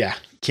 Yeah,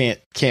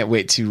 can't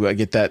wait to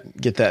get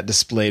that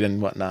displayed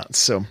and whatnot.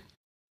 So,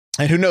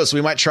 and who knows,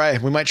 we might try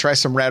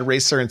some Rad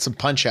Racer and some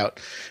Punch Out.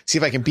 See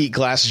if I can beat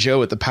Glass Joe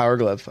with the power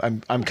glove.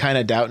 I'm kind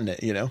of doubting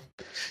it,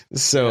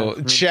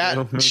 So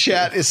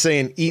chat is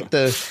saying eat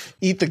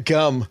the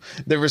gum.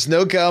 There was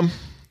no gum.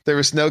 There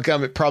was snow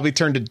gum. It probably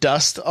turned to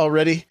dust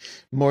already,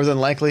 more than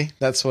likely.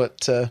 That's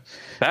what...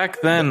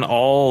 Back then,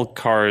 all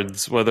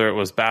cards, whether it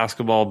was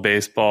basketball,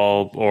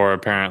 baseball, or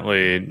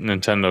apparently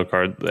Nintendo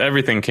cards,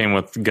 everything came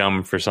with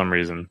gum for some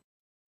reason.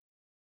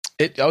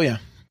 Oh, yeah.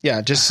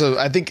 Yeah, just so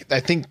I think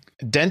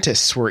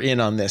dentists were in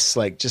on this,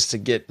 like just to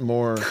get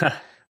more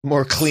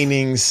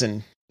cleanings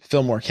and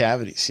fill more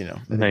cavities, you know.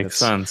 Makes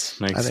sense.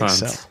 Makes sense.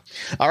 So.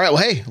 All right,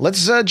 well, hey,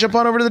 let's jump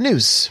on over to the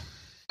news.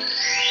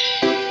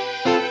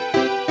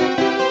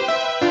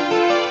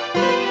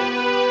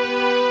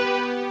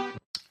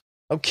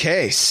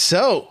 Okay,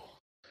 so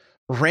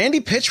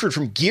Randy Pitchford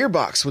from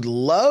Gearbox would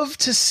love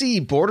to see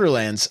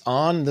Borderlands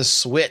on the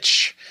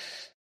Switch.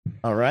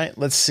 All right,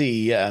 let's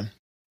see.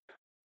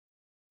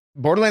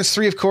 Borderlands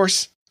 3, of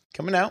course,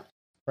 coming out,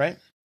 right?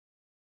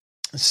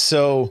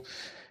 So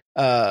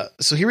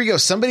here we go.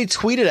 Somebody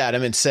tweeted at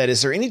him and said,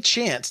 "Is there any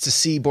chance to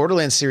see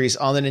Borderlands series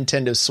on the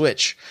Nintendo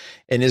Switch?"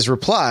 And his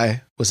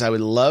reply was, "I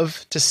would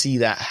love to see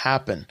that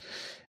happen."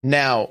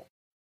 Now,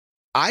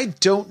 I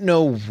don't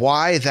know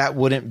why that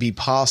wouldn't be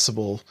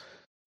possible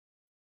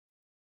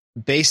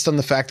based on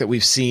the fact that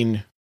we've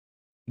seen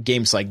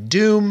games like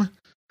Doom,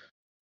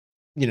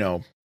 you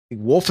know,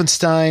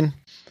 Wolfenstein,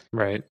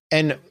 right,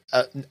 and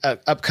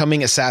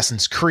upcoming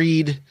Assassin's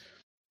Creed,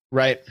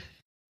 right?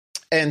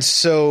 And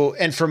so,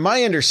 and from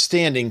my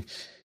understanding,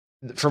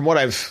 from what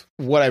I've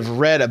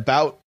read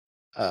about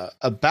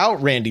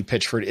Randy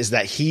Pitchford, is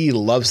that he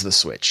loves the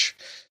Switch.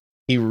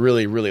 He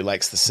really, really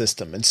likes the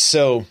system. And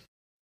so,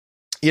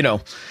 you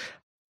know,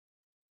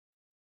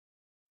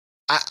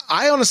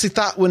 I honestly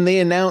thought when they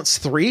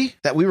announced 3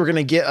 that we were going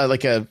to get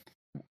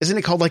isn't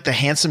it called like the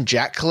Handsome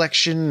Jack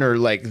collection, or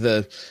like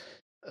the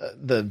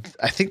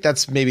I think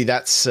that's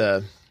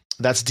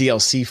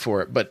DLC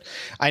for it. But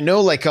I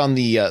know like on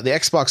the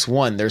Xbox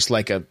One, there's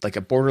like a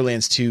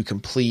Borderlands 2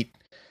 complete,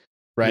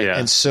 right? Yeah,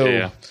 and so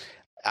yeah.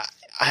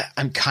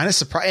 I'm kind of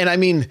surprised. And I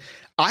mean,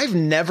 I've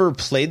never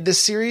played this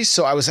series,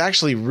 so I was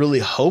actually really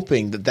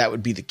hoping that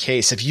would be the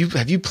case. Have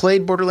you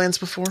played Borderlands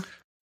before?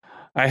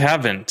 I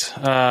haven't.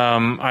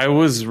 I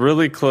was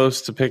really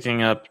close to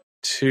picking up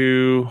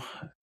 2,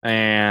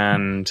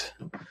 and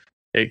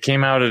it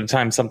came out at a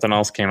time something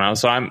else came out.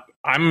 So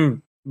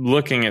I'm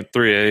looking at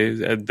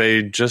 3.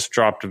 They just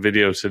dropped a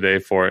video today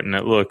for it, and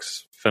it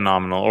looks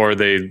phenomenal. Or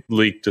they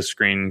leaked a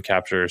screen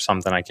capture or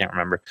something. I can't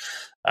remember.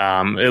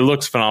 It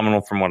looks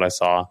phenomenal from what I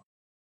saw.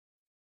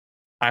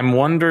 I'm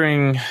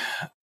wondering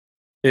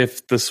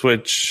if the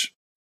Switch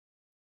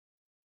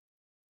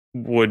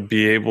would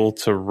be able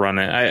to run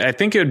it. I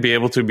think it would be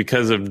able to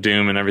because of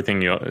Doom and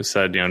everything you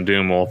said, you know,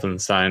 Doom,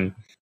 Wolfenstein.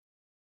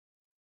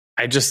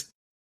 I just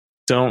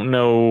don't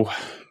know.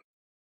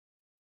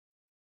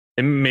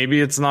 And maybe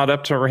it's not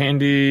up to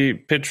Randy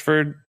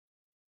Pitchford.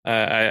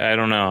 I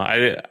don't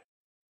know.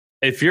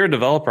 If you're a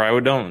developer, I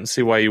don't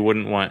see why you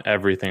wouldn't want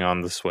everything on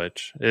the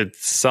Switch.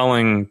 It's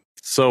selling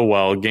so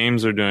well.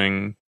 Games are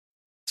doing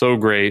so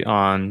great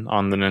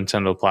on the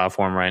Nintendo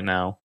platform right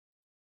now.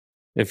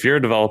 If you're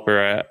a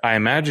developer, I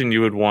imagine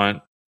you would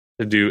want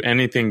to do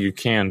anything you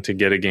can to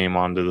get a game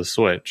onto the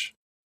Switch,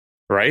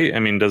 right? I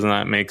mean, doesn't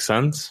that make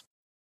sense?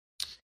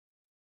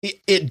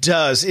 It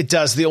does. It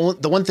does. The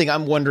one thing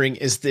I'm wondering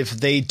is if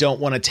they don't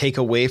want to take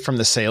away from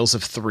the sales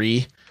of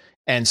 3,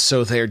 and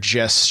so they're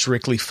just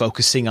strictly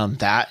focusing on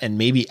that, and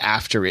maybe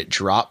after it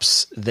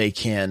drops, they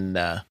can.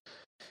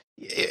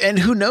 And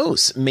who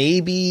knows?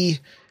 Maybe,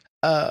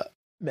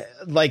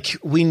 like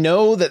we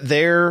know that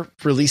they're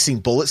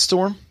releasing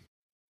Bulletstorm,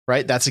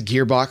 right? That's a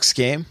Gearbox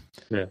game,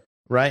 yeah.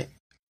 Right.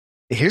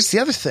 Here's the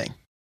other thing.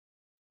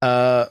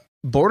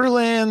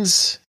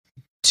 Borderlands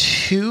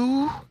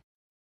 2.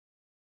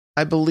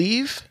 I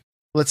believe.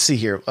 Let's see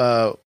here.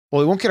 Well,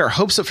 we won't get our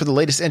hopes up for the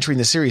latest entry in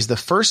the series. The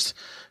first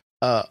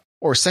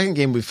or second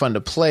game would be fun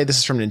to play. This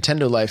is from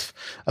Nintendo Life.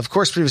 Of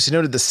course, previously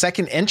noted, the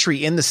second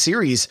entry in the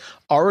series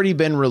already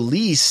been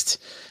released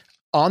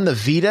on the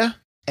Vita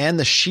and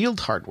the Shield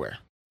hardware.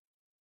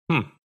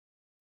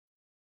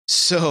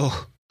 So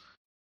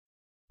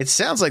it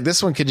sounds like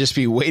this one could just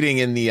be waiting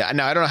in the...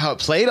 Now, I don't know how it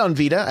played on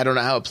Vita. I don't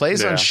know how it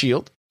plays on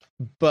Shield.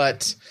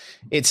 But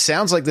it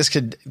sounds like this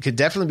could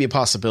definitely be a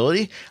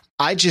possibility.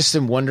 I just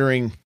am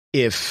wondering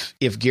if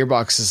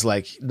Gearbox is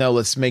like, no,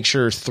 let's make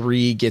sure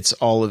 3 gets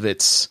all of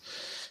its,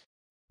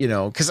 you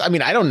know, because I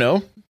mean, I don't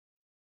know.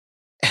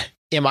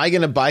 Am I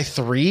going to buy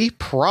 3?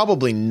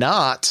 Probably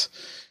not.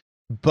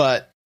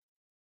 But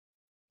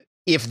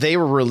if they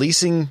were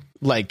releasing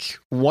like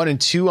 1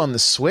 and 2 on the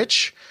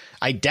Switch,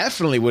 I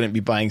definitely wouldn't be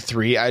buying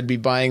 3. I'd be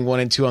buying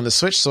 1 and 2 on the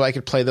Switch so I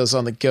could play those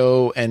on the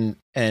go and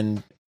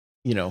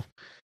you know,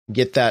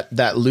 get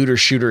that looter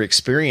shooter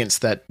experience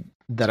that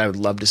I would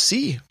love to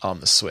see on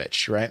the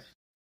Switch, right?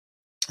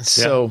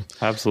 So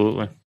yeah,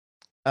 absolutely.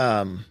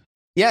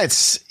 Yeah,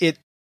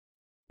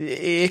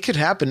 it could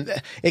happen.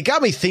 It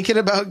got me thinking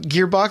about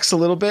Gearbox a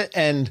little bit.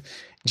 And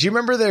do you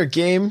remember their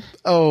game?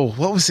 Oh,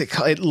 what was it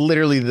called? It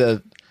literally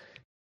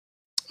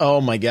oh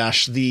my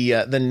gosh,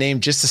 the name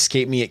just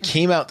escaped me. It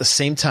came out the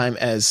same time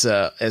as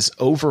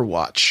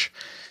Overwatch,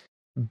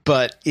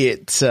 but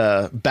it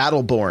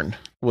Battleborn.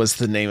 was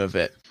the name of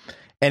it.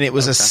 And it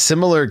was a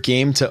similar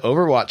game to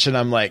Overwatch. And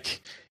I'm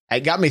like,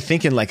 it got me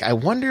thinking, like, I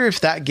wonder if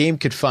that game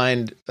could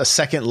find a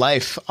second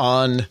life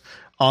on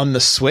the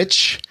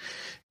Switch,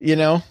 you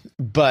know,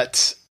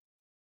 but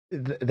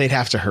they'd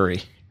have to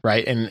hurry.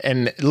 Right.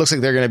 And it looks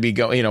like they're going to be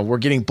going, you know, we're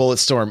getting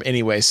Bulletstorm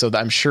anyway. So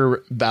I'm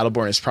sure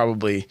Battleborn is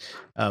probably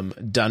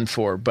done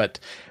for, but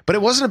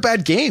it wasn't a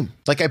bad game.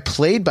 Like, I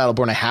played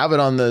Battleborn. I have it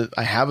on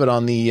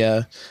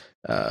the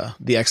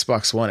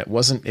Xbox One. It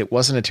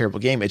wasn't a terrible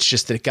game. It's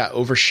just that it got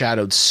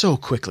overshadowed so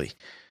quickly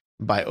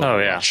by Overwatch. Oh,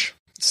 yeah.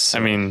 So,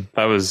 I mean,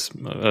 that was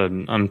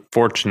an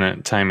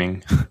unfortunate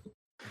timing.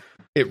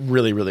 It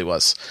really, really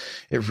was.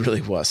 It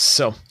really was.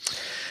 So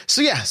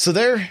yeah. So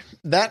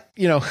that,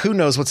 you know, who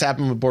knows what's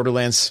happened with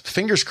Borderlands.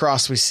 Fingers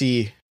crossed we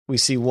see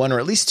one or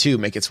at least two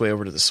make its way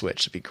over to the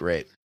Switch. It'd be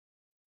great.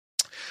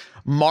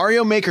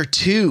 Mario Maker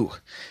 2,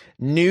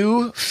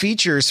 new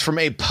features from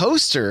a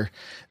poster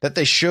that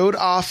they showed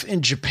off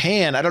in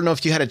Japan. I don't know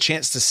if you had a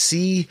chance to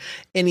see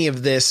any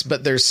of this,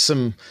 but there's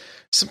some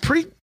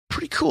pretty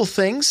cool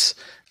things.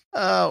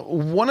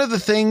 One of the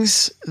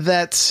things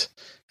that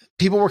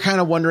people were kind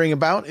of wondering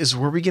about is,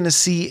 were we going to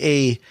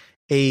see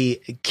a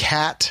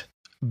cat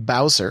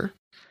Bowser?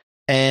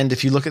 And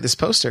if you look at this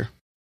poster,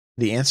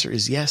 the answer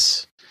is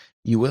yes,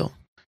 you will,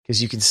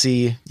 because you can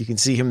see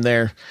him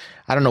there.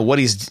 I don't know what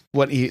he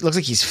looks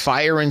like. He's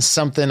firing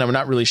something. I'm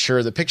not really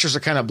sure. The pictures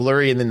are kind of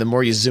blurry, and then the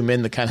more you zoom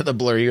in, the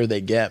blurrier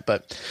they get.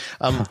 But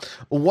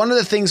one of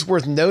the things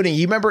worth noting,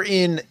 you remember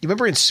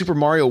in Super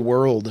Mario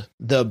World,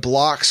 the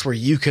blocks where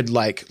you could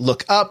like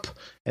look up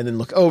and then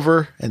look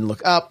over and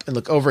look up and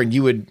look over, and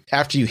you would,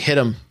 after you hit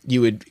them,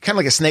 you would kind of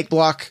like a snake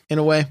block in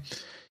a way.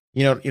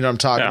 You know what I'm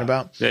talking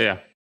about? Yeah.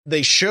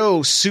 They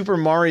show Super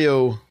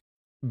Mario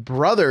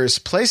Brothers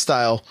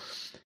playstyle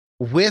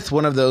with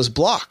one of those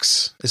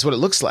blocks, is what it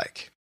looks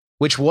like,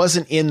 which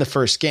wasn't in the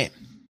first game.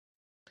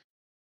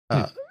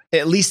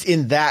 At least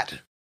in that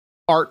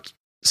art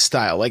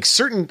style. Like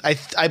certain,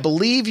 I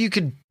believe you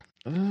could,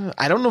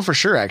 I don't know for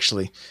sure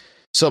actually.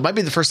 So it might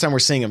be the first time we're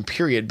seeing him,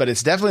 period, but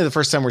it's definitely the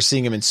first time we're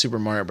seeing him in Super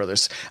Mario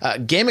Brothers.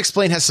 Game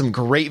Explain has some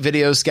great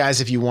videos,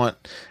 guys. If you want,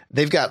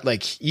 they've got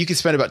like, you could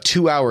spend about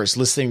 2 hours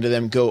listening to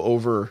them go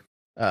over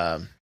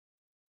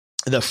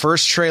the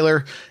first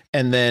trailer,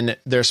 and then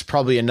there's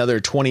probably another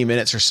 20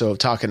 minutes or so of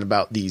talking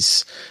about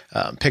these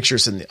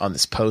pictures on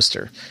this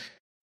poster.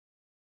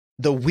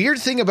 The weird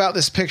thing about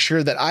this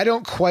picture that I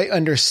don't quite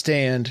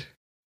understand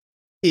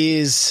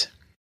is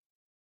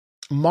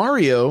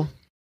Mario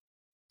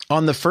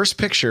on the first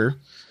picture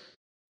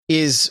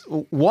is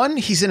one,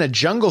 he's in a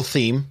jungle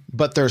theme,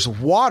 but there's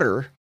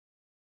water.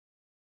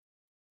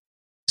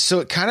 So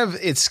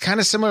it's kind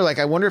of similar. Like,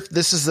 I wonder if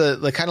this is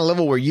the kind of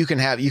level where you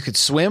could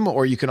swim,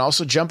 or you can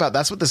also jump out.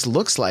 That's what this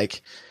looks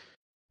like.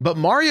 But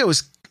Mario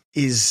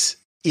is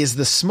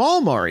the small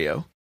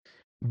Mario,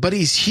 but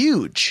he's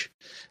huge.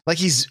 Like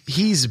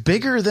he's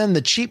bigger than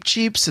the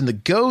Cheeps and the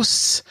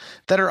ghosts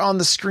that are on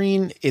the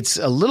screen. It's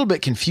a little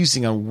bit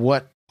confusing on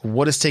what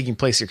is taking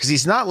place here, because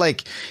he's not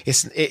like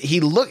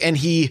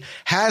he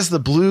has the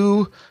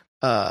blue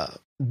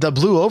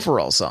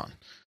overalls on.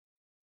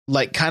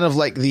 Like kind of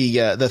like the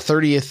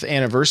 30th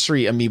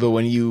anniversary amiibo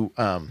when you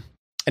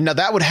and now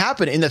that would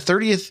happen in the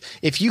 30th.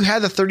 If you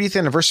had the 30th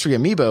anniversary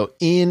amiibo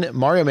in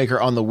Mario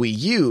Maker on the Wii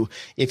U,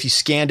 if you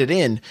scanned it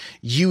in,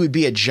 you would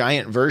be a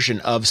giant version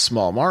of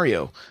small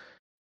Mario.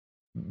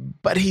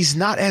 But he's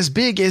not as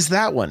big as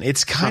that one.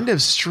 It's kind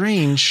of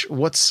strange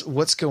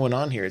what's going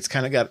on here. It's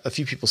kind of got a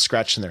few people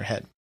scratching their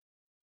head.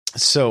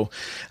 So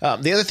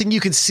the other thing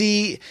you can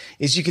see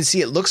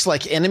it looks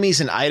like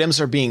enemies and items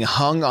are being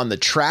hung on the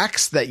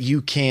tracks that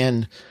you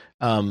can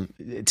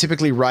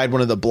typically ride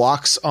one of the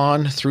blocks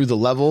on through the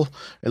level.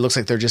 It looks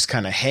like they're just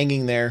kind of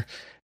hanging there.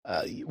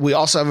 We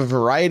also have a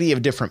variety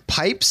of different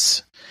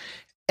pipes.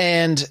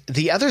 And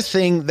the other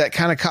thing that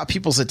kind of caught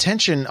people's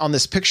attention on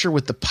this picture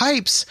with the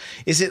pipes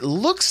is it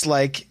looks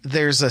like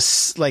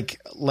there's like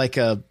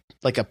a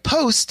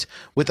post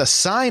with a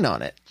sign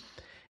on it.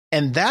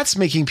 And that's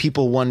making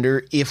people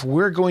wonder if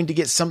we're going to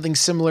get something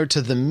similar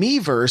to the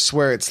Miiverse,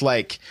 where it's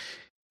like,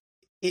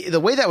 the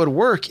way that would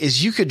work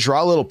is you could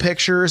draw little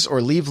pictures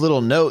or leave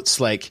little notes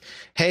like,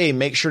 hey,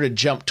 make sure to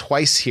jump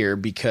twice here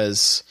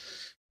because,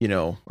 you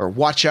know, or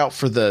watch out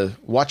for the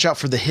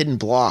hidden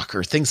block,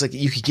 or things like that.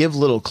 You could give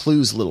little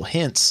clues, little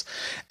hints.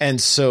 And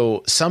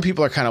so some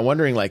people are kind of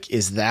wondering, like,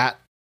 is that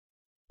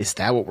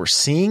what we're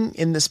seeing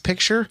in this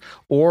picture,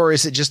 or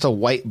is it just a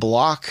white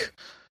block?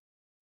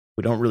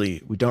 We don't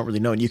really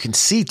know. And you can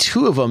see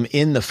two of them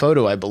in the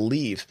photo, I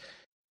believe.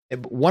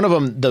 One of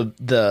them,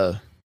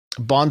 the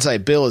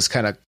Bonsai Bill, is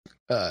kind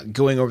of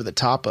going over the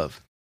top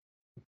of.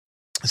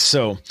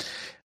 So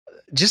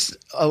just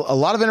a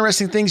lot of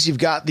interesting things.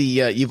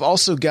 You've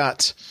also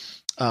got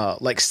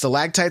like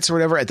stalactites or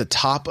whatever at the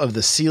top of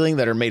the ceiling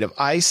that are made of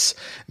ice.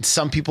 And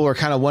some people are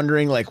kind of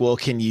wondering, like, well,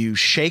 can you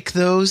shake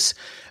those,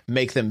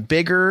 make them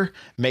bigger,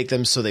 make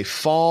them so they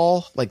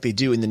fall like they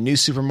do in the new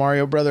Super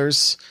Mario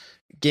Brothers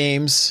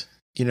games?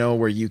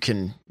 where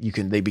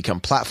they become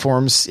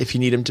platforms if you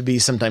need them to be.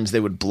 Sometimes they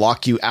would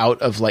block you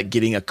out of like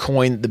getting a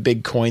coin, the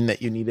big coin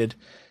that you needed.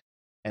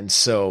 And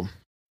so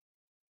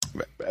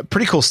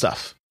pretty cool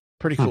stuff.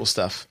 Cool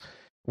stuff.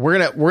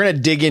 We're gonna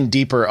dig in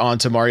deeper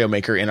onto Mario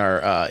Maker in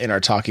our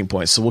talking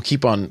points. So we'll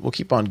keep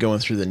on going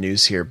through the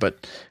news here,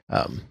 but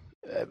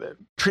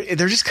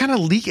they're just kind of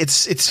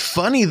It's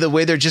funny the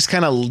way they're just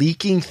kind of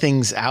leaking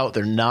things out.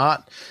 They're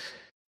not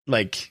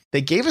like,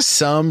 they gave us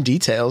some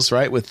details,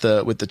 right, with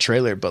the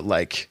trailer, but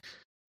like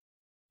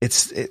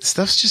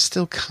stuff's just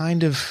still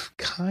kind of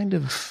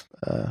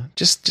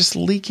just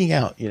leaking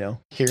out,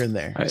 here and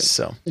there.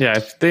 So yeah,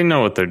 if they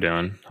know what they're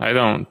doing. I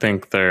don't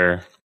think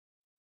they're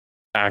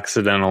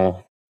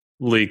accidental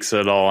leaks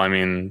at all. I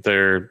mean,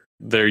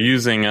 they're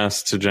using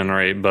us to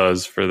generate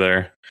buzz for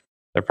their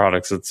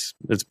products.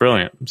 It's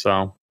brilliant.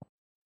 So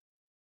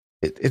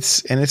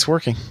it's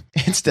working.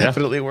 It's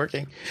definitely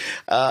working.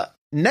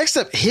 Next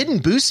up, hidden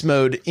boost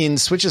mode in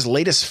Switch's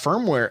latest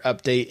firmware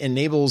update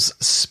enables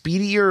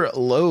speedier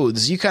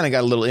loads. You kind of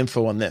got a little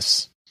info on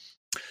this.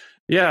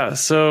 Yeah,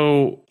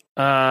 so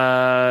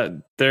I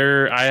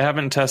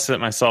haven't tested it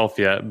myself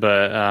yet,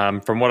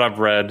 but from what I've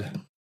read, a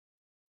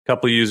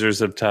couple users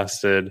have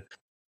tested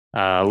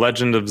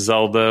Legend of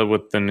Zelda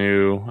with the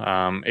new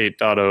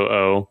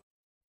 8.00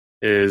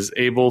 is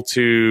able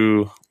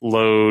to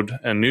load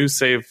a new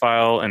save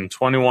file in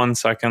 21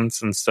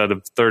 seconds instead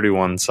of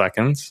 31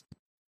 seconds.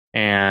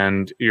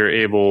 And you're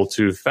able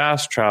to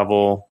fast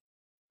travel,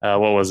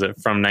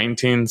 from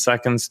 19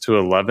 seconds to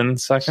 11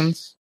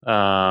 seconds.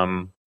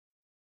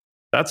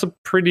 That's a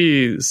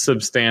pretty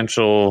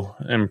substantial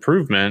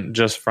improvement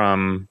just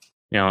from,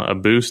 a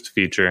boost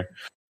feature.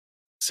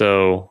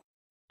 So,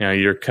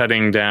 you're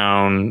cutting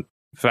down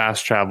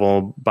fast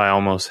travel by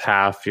almost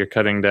half. You're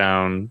cutting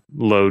down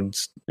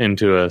loads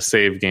into a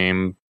save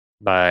game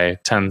by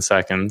 10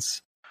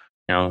 seconds.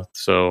 Cutting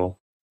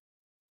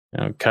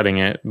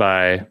it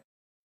by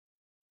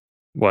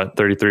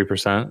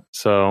 33%.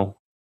 So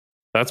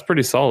that's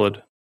pretty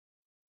solid.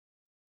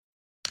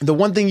 The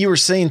one thing you were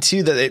saying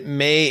too, that it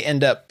may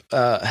end up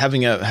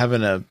having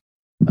an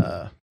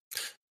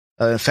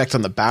effect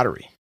on the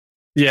battery.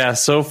 Yeah,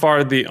 so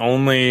far the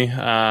only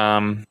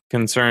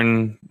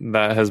concern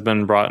that has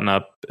been brought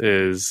up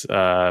is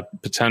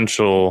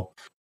potential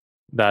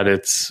that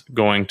it's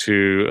going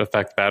to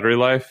affect battery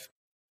life.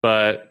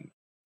 But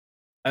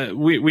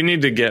we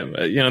need to get,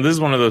 this is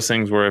one of those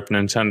things where if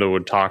Nintendo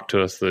would talk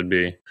to us, that'd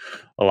be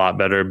a lot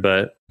better.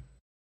 But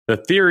the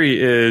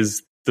theory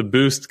is the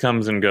boost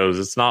comes and goes.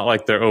 It's not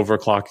like they're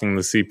overclocking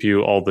the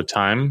CPU all the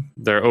time.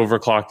 They're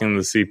overclocking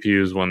the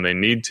CPUs when they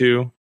need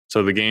to.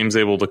 So the game's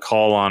able to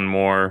call on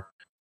more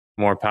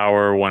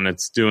power when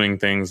it's doing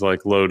things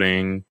like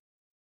loading.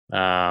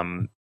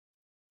 So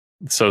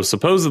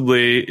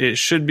supposedly it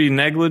should be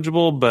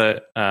negligible,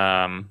 but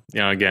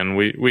again,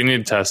 we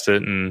need to test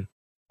it and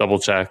double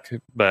check,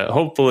 but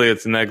hopefully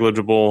it's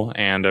negligible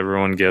and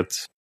everyone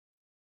gets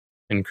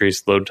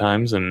increased load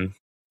times and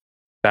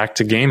back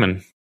to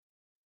gaming.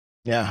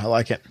 Yeah, I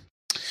like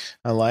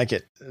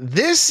it.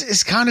 This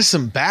is kind of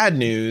some bad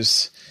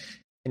news.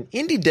 An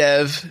indie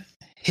dev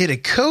hit a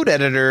code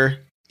editor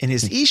in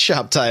his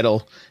eShop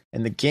title,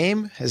 and the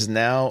game has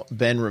now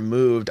been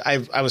removed.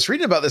 I was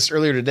reading about this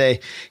earlier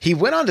today. He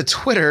went onto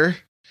Twitter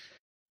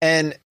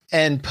and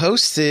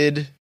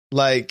posted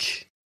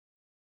like,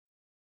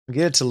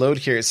 get it to load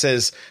here. It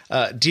says,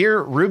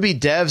 "Dear Ruby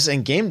devs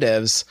and game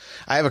devs,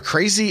 I have a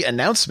crazy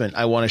announcement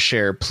I want to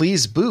share.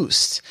 Please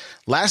boost.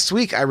 Last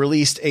week, I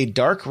released a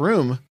dark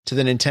room to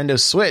the Nintendo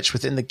Switch.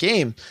 Within the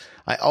game,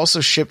 I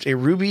also shipped a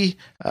Ruby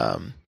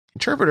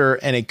interpreter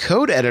and a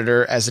code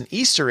editor as an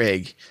Easter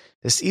egg.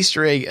 This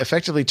Easter egg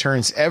effectively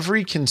turns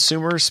every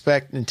consumer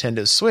spec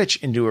Nintendo Switch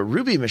into a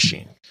Ruby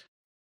machine.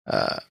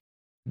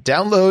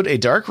 Download a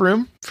dark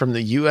room from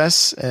the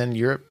US and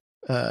Europe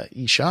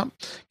eShop,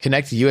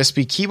 connect the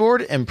USB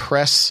keyboard and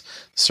press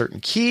a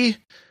certain key.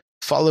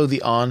 Follow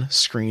the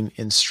on-screen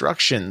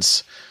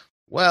instructions."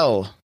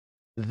 Well,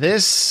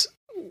 this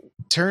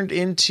turned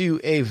into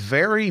a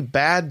very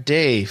bad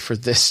day for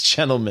this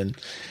gentleman.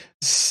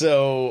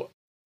 So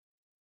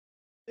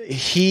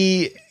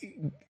he,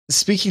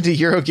 speaking to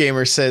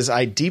Eurogamer, says,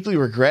 "I deeply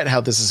regret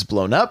how this is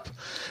blown up."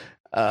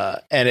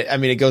 And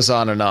it goes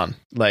on and on.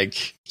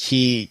 Like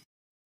he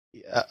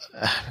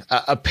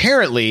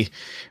apparently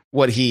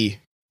what he,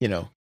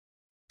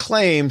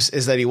 claims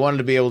is that he wanted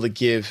to be able to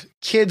give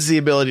kids the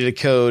ability to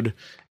code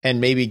and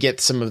maybe get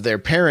some of their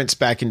parents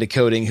back into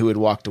coding who had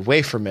walked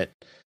away from it.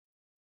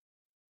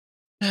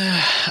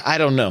 I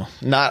don't know.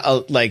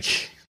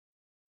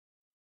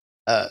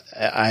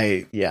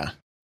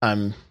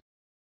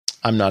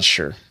 I'm not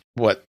sure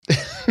what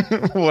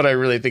what I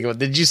really think about.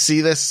 Did you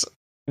see this?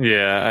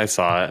 Yeah, I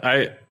saw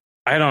it.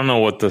 I don't know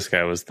what this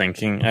guy was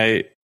thinking.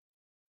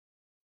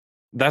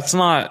 That's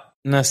not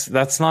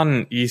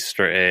an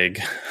Easter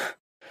egg.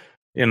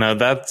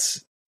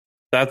 That's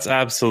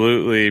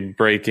absolutely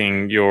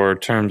breaking your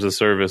terms of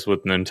service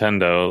with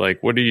Nintendo.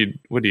 Like, what are you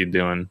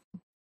doing?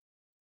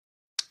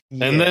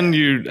 Yeah. And then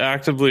you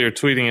actively are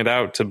tweeting it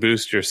out to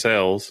boost your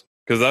sales.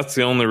 because that's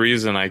the only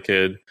reason I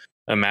could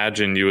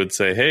imagine you would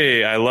say,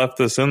 hey, I left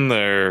this in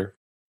there.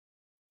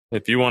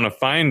 If you want to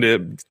find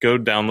it, go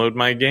download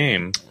my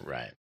game.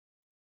 Right.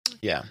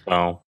 Yeah.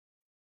 Well,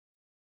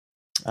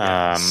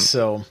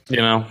 so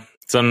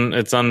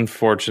it's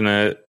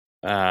unfortunate.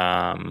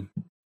 And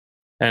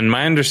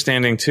my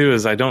understanding too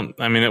is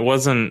it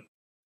wasn't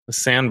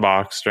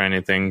sandboxed or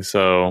anything.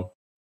 So,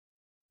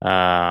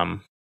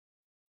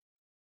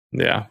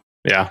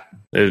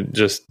 it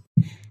just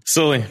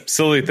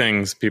silly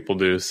things people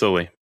do.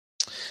 Silly.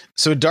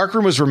 So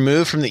Darkroom was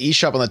removed from the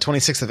eShop on the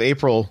 26th of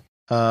April.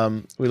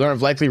 We learned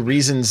of likely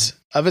reasons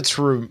of its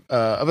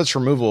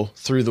removal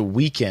through the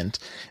weekend.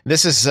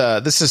 This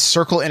is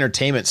Circle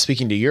Entertainment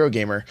speaking to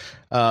Eurogamer.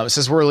 It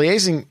says we're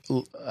liaising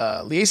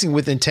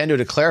with Nintendo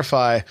to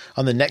clarify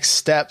on the next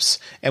steps,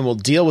 and we'll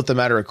deal with the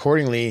matter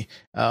accordingly.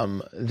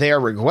 They are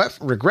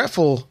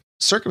regretful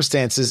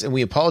circumstances, and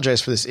we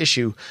apologize for this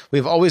issue. We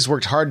have always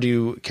worked hard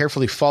to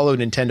carefully follow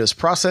Nintendo's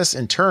process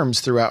and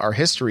terms throughout our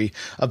history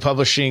of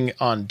publishing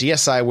on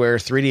DSiWare,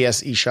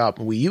 3DS eShop,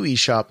 Wii U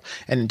eShop,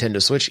 and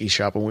Nintendo Switch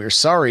eShop, and we are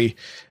sorry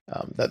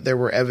that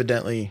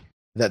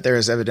there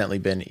has evidently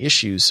been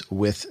issues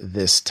with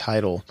this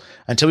title.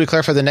 Until we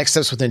clarify the next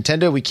steps with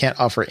Nintendo, we can't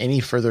offer any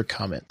further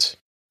comment.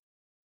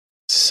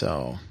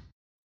 So,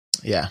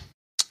 yeah,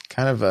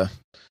 kind of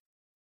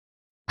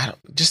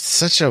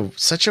such a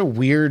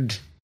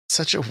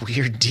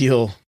weird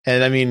deal.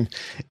 And I mean,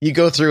 you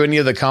go through any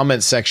of the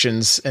comment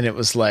sections and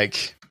it's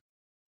like,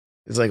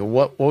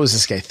 what was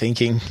this guy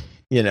thinking?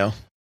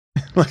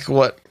 Like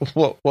what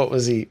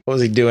was he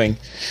doing?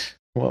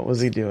 What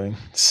was he doing?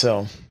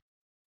 So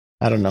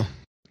I don't know.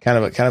 Kind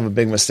of a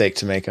big mistake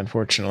to make,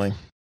 unfortunately.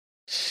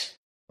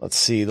 Let's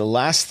see. The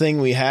last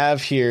thing we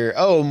have here.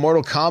 Oh,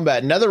 Mortal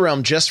Kombat.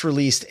 NetherRealm just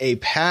released a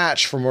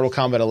patch for Mortal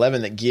Kombat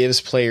 11 that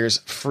gives players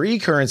free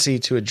currency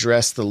to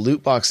address the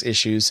loot box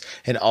issues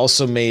and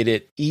also made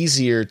it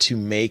easier to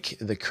make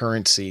the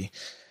currency.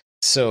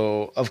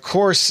 So, of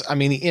course, I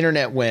mean, the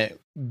internet went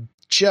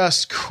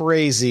just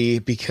crazy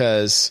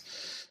because,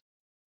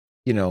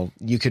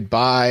 you could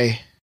buy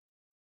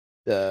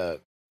the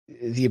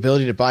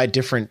ability to buy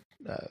different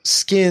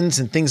skins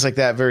and things like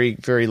that. Very,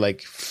 very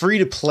like free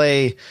to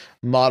play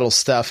model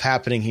stuff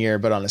happening here,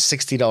 but on a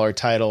 $60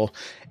 title.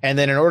 And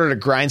then in order to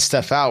grind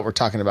stuff out, we're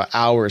talking about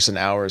hours and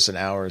hours and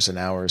hours and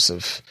hours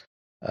of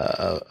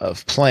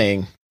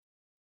playing.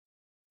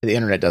 The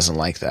internet doesn't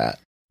like that.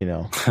 They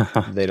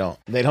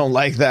don't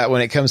like that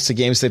when it comes to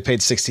games they paid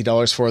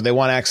 $60 for. They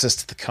want access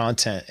to the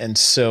content. And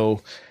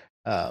so,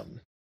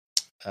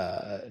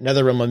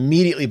 NetherRealm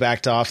immediately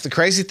backed off. The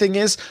crazy thing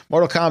is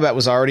Mortal Kombat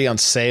was already on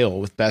sale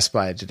with Best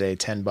Buy today,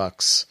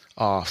 $10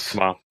 off.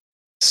 Wow.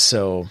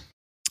 So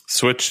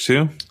Switch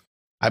too?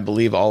 I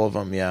believe all of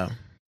them. Yeah.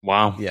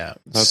 Wow. Yeah.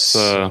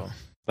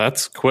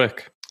 That's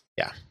quick.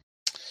 Yeah.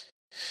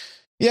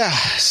 Yeah.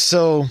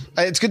 So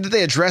it's good that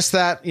they addressed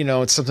that.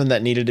 It's something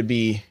that needed to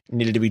be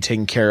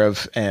taken care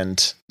of.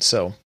 And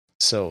so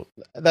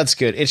that's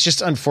good. It's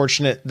just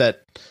unfortunate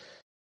that,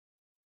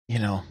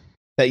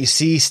 that you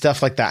see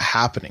stuff like that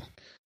happening,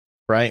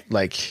 right?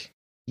 Like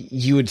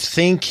you would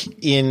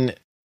think in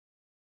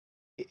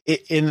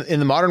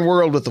the modern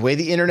world with the way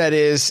the internet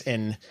is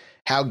and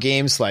how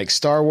games like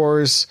Star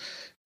Wars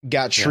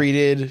got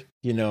treated,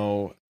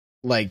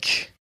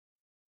 like.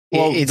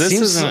 Well, this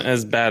isn't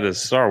as bad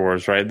as Star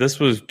Wars, right? This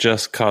was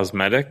just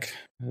cosmetic,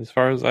 as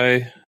far as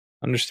I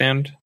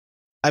understand.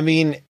 I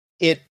mean,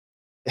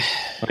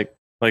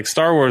 like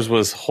Star Wars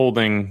was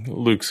holding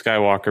Luke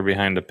Skywalker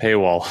behind a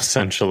paywall,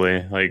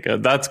 essentially. Like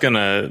that's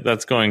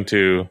going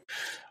to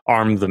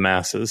arm the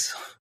masses.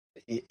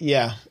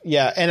 Yeah,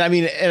 yeah, and I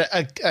mean,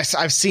 I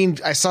saw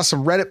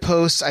some Reddit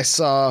posts. I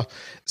saw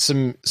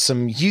some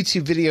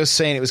YouTube videos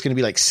saying it was going to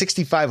be like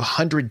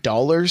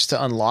 $6,500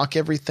 to unlock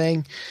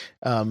everything.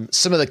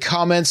 Some of the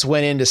comments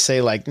went in to say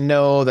like,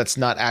 no, that's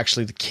not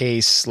actually the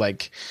case.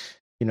 Like,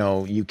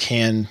 you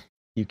can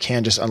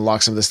just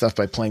unlock some of the stuff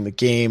by playing the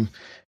game,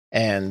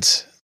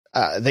 and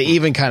they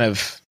even kind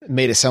of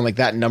made it sound like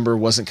that number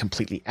wasn't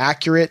completely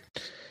accurate.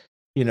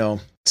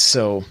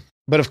 So.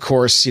 But of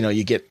course,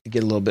 you get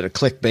a little bit of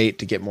clickbait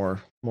to get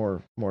more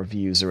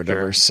views or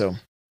whatever. Sure.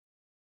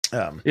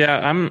 So, yeah,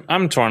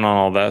 I'm torn on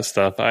all that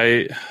stuff.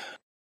 I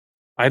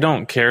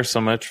don't care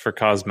so much for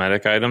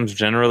cosmetic items.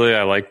 Generally,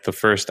 I like the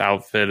first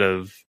outfit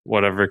of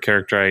whatever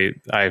character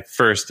I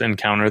first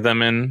encounter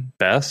them in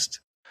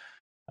best.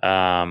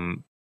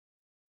 So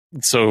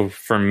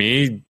for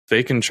me,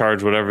 they can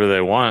charge whatever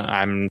they want.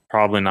 I'm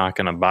probably not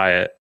going to buy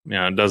it.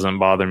 It doesn't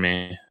bother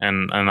me,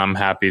 and I'm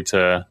happy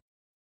to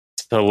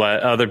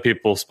let other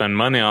people spend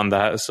money on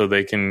that so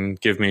they can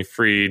give me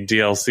free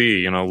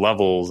DLC,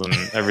 levels and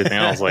everything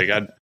else. Like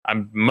I'd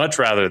much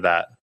rather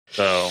that.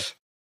 So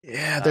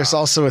yeah, there's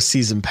also a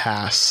season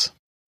pass.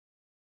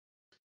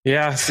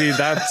 Yeah, see,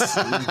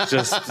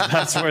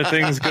 that's where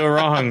things go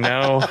wrong.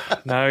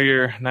 Now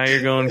you're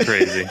going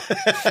crazy.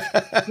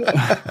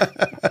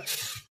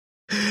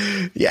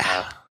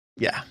 Yeah.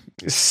 Yeah.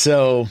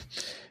 So,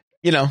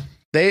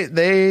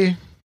 they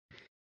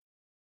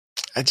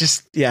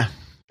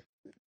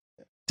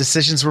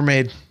decisions were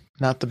made.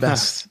 Not the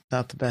best.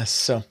 Not the best.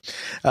 So,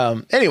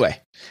 anyway,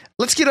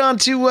 let's get on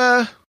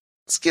to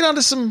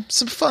some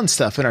fun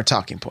stuff in our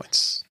talking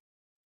points.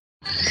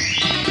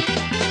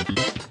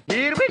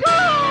 Here we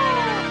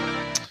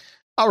go!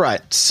 All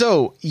right.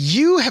 So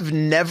you have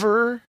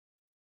never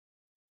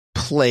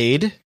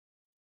played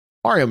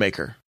Mario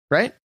Maker,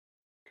 right?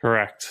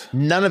 Correct.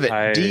 None of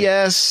it.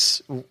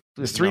 DS,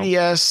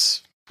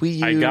 3DS, Wii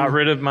U. I got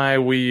rid of my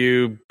Wii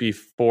U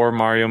before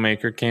Mario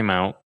Maker came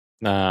out.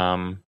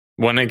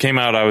 When it came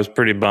out, I was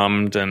pretty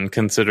bummed and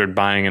considered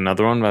buying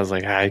another one, but I was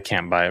like, I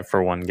can't buy it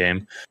for one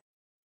game.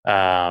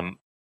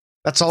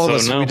 That's all of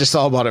us. No. We just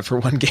all bought it for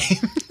one game.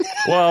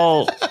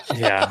 Well,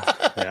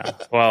 yeah.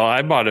 Well,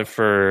 I bought it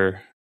for...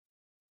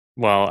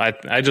 Well,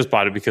 I just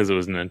bought it because it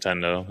was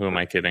Nintendo. Who am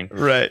I kidding?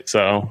 Right.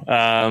 So...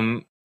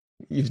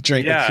 You've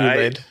drank the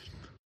Kool-Aid.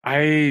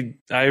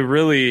 I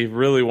really,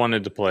 really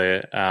wanted to play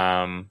it.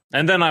 And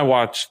then I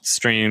watched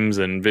streams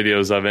and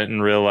videos of it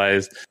and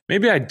realized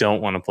maybe I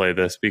don't want to play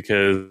this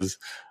because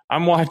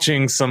I'm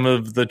watching some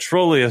of the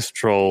trolliest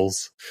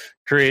trolls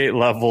create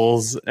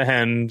levels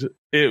and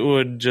it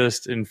would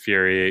just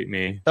infuriate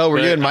me. Oh, were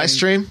you in my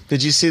stream?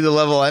 Did you see the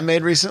level I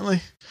made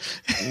recently?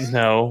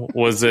 No.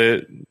 Was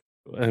it...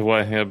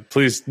 What?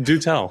 Please do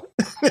tell.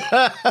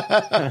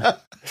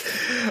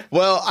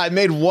 Well, I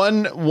made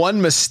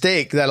one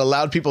mistake that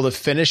allowed people to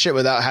finish it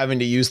without having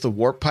to use the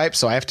warp pipe,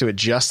 so I have to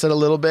adjust it a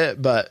little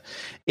bit, but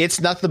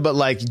it's nothing but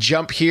like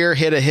jump here,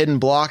 hit a hidden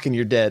block, and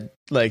you're dead.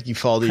 Like you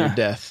fall to your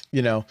death,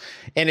 you know?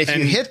 And if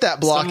you hit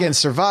that block and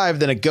survive,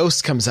 then a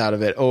ghost comes out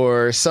of it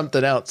or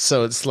something else.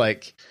 So it's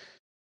like...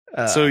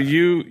 so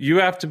you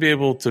have to be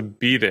able to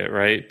beat it,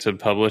 right? To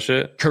publish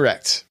it?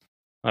 Correct.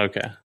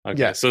 Okay.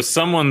 Yeah. So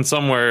someone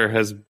somewhere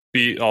has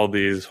beat all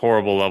these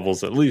horrible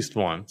levels at least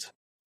once.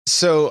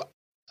 So,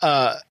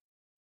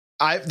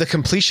 the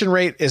completion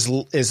rate is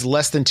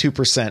less than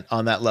 2%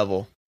 on that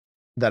level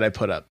that I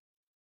put up.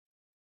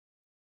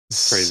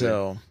 Crazy.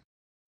 So,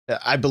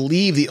 I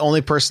believe the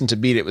only person to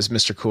beat it was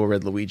Mr. Cool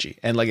Red Luigi,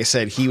 and like I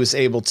said, he was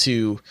able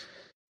to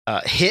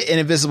hit an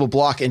invisible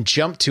block and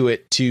jump to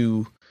it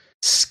to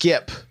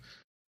skip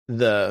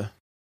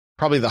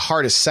probably the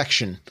hardest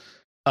section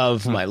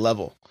of my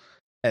level.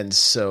 And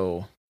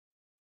so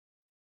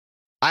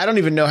I don't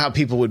even know how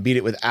people would beat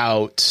it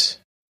without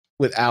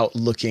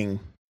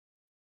looking.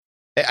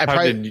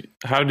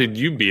 How did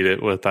you beat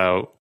it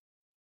without?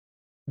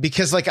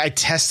 Because like I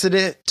tested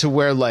it to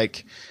where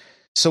like,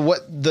 so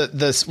what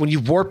the when you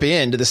warp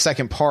into the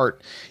second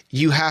part,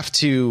 you have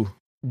to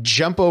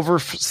jump over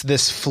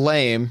this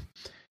flame,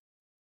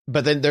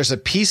 but then there's a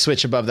P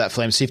switch above that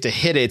flame. So you have to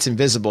hit it. It's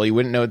invisible. You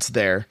wouldn't know it's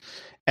there.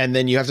 And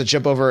then you have to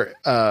jump over,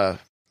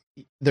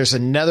 there's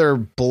another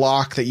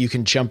block that you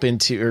can jump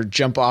into or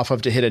jump off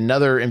of to hit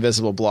another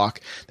invisible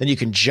block. Then you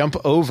can jump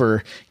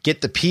over,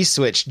 get the P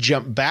switch,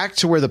 jump back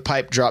to where the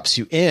pipe drops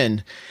you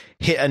in,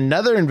 hit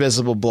another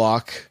invisible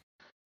block,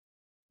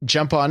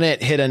 jump on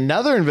it, hit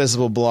another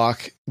invisible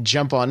block,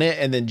 jump on it,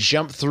 and then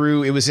jump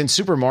through. It was in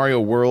Super Mario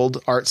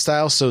World art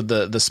style. So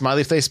the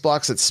smiley face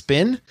blocks that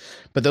spin,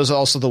 but those are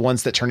also the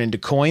ones that turn into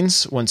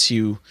coins once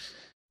you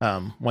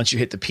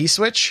hit the P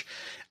switch.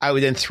 I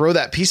would then throw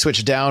that P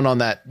switch down on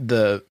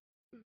the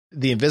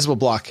invisible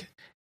block,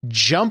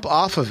 jump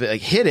off of it,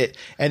 like hit it,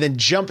 and then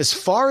jump as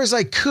far as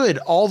I could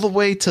all the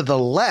way to the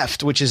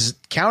left, which is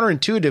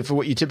counterintuitive for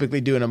what you typically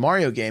do in a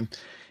Mario game.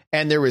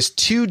 And there was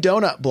 2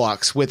 donut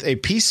blocks with a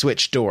P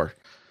switch door.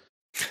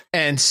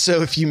 And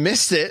so if you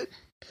missed it,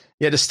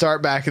 you had to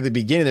start back at the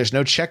beginning. There's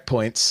no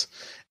checkpoints.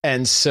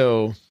 And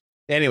so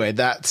anyway,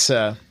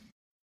 that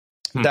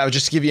would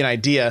just give you an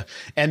idea.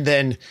 And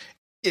then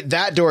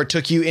that door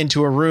took you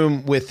into a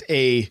room with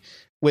a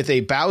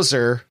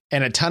Bowser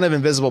and a ton of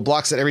invisible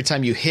blocks that every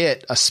time you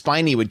hit, a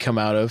Spiny would come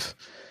out of.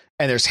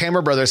 And there's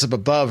Hammer Brothers up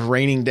above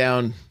raining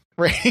down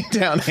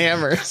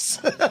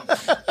hammers.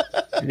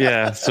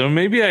 Yeah, so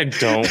maybe I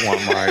don't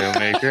want Mario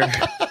Maker.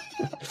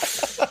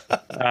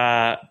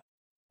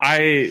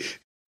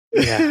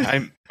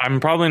 I'm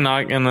probably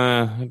not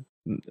gonna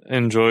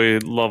enjoy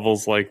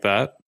levels like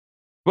that,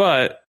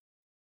 but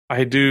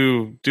I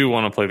do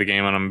want to play the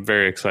game, and I'm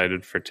very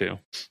excited for 2.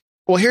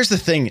 Well, here's the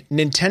thing.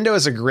 Nintendo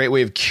has a great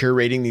way of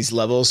curating these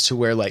levels to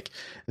where like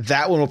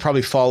that one will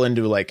probably fall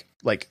into like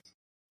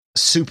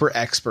super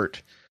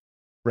expert,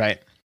 right?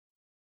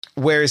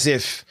 Whereas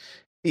if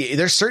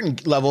there's certain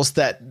levels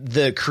that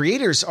the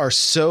creators are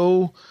just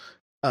so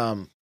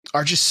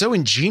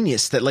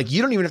ingenious that like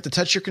you don't even have to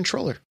touch your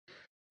controller.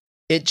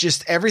 It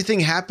just, everything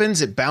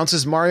happens. It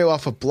bounces Mario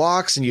off of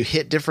blocks and you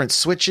hit different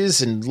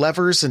switches and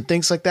levers and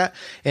things like that.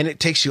 And it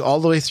takes you all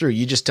the way through.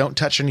 You just don't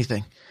touch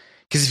anything.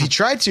 Because if you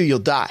try to, you'll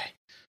die.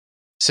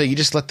 So you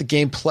just let the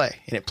game play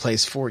and it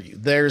plays for you.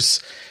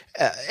 There's,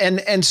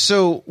 and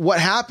so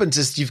what happens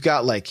is you've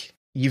got like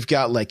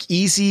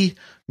easy,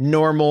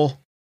 normal,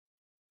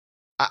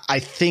 I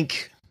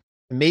think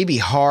maybe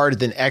hard,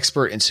 then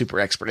expert and super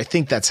expert. I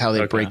think that's how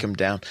they break them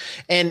down.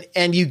 And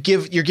you're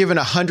given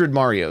 100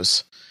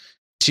 Marios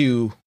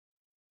to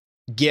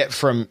get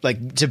from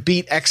like to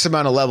beat X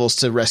amount of levels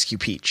to rescue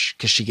Peach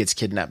because she gets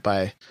kidnapped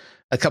by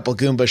a couple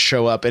Goombas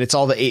show up, and it's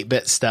all the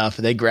 8-bit stuff.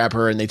 They grab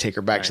her and they take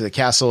her back to the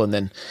castle, and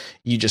then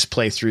you just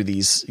play through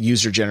these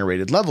user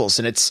generated levels,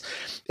 and it's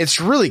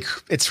really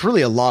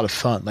a lot of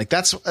fun. Like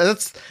that's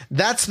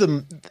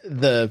the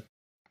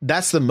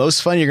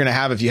most fun you're going to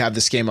have if you have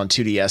this game on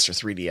 2DS or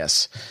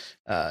 3DS.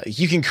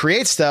 You can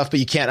create stuff, but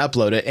you can't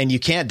upload it, and you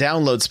can't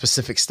download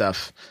specific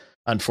stuff,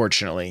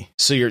 unfortunately.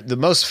 So the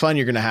most fun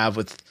you're going to have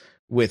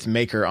with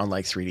Maker on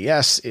like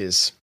 3DS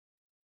is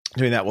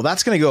doing that. Well,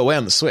 that's going to go away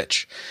on the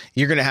Switch.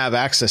 You're going to have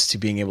access to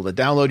being able to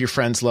download your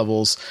friends'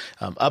 levels,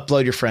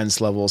 upload your friends'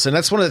 levels. And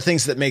that's one of the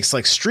things that makes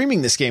like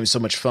streaming this game so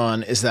much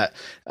fun is that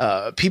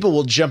people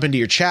will jump into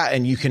your chat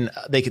and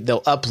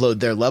they'll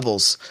upload their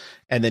levels,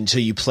 and then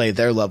until you play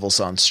their levels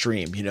on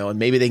stream, and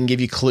maybe they can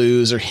give you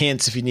clues or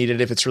hints if you need it,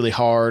 if it's really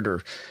hard,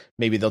 or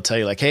maybe they'll tell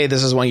you like, hey,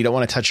 this is one you don't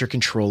want to touch your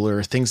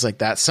controller, things like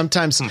that.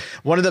 Sometimes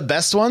one of the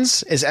best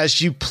ones is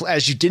as you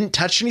didn't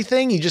touch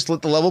anything, you just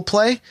let the level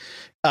play.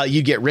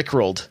 You get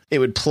rickrolled. It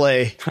would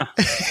play.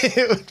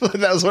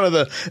 That was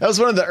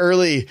one of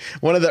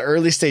the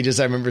early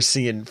stages I remember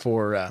seeing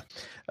for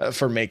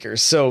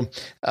makers. So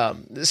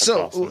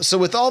awesome. So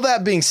with all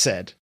that being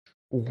said,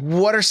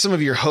 what are some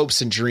of your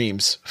hopes and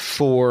dreams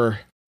for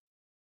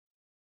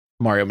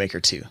Mario Maker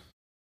 2?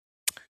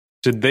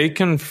 Did they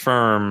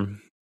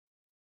confirm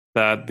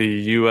that the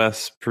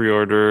US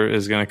pre-order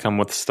is going to come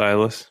with a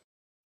stylus?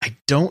 I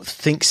don't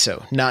think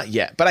so. Not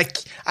yet.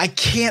 But I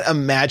can't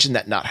imagine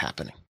that not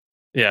happening.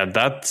 Yeah,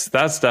 that's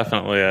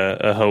definitely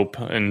a hope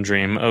and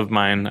dream of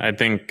mine. I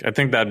think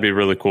that'd be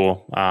really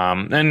cool.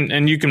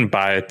 And you can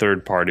buy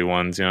third-party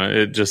ones.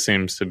 It just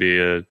seems to be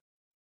a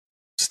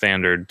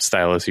standard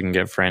stylus you can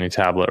get for any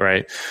tablet,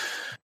 right?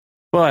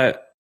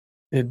 But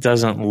it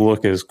doesn't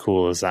look as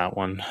cool as that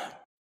one.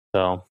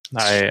 So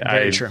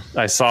I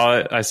saw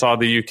it. I saw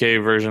the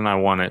UK version. I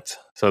want it.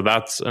 So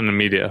that's an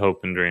immediate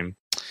hope and dream.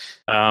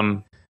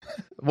 One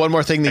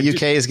more thing the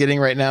UK is getting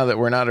right now that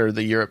we're not, or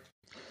the Europe,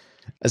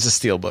 as a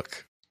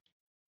steelbook.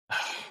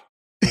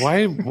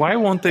 Why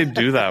won't they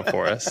do that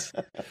for us?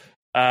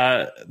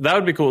 That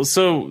would be cool.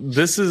 So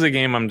this is a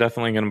game I'm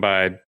definitely going to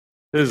buy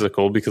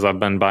physical because I've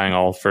been buying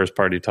all first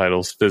party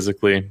titles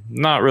physically.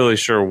 Not really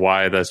sure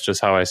why. That's just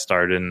how I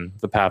started and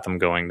the path I'm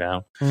going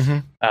down.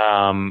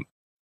 Mm-hmm.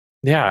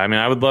 Yeah, I mean,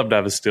 I would love to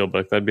have a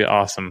steelbook. That'd be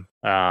awesome.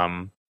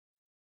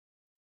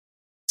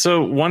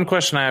 So one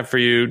question I have for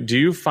you, do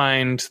you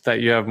find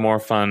that you have more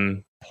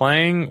fun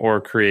playing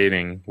or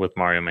creating with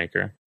Mario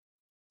Maker?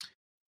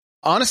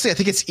 Honestly, I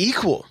think it's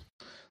equal,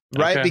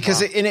 right? Okay,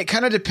 because it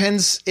kind of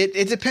depends.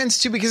 It depends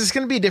too, because it's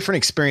going to be a different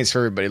experience for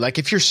everybody. Like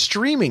if you're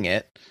streaming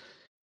it,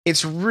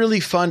 it's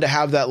really fun to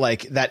have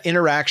that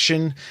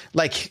interaction.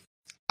 Like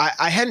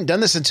I hadn't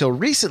done this until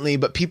recently,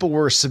 but people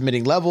were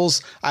submitting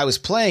levels. I was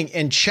playing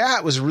and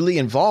chat was really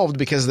involved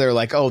because they're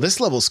like, oh,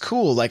 this level's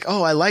cool. Like,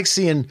 oh, I like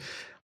seeing,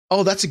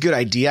 oh, that's a good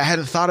idea. I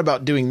hadn't thought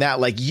about doing that.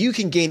 Like you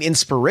can gain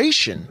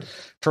inspiration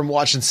from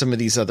watching some of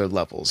these other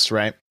levels,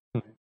 right?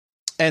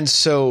 And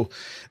so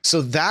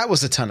that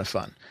was a ton of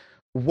fun.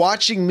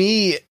 Watching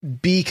me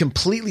be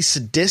completely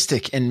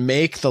sadistic and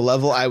make the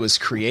level I was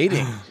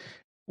creating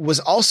was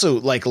also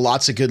like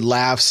lots of good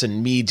laughs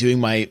and me doing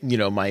my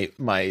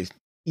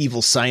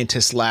evil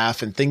scientist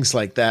laugh and things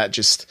like that.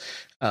 Just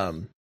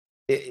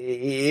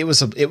it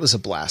was a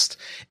blast.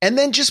 And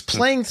then just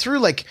playing through,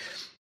 like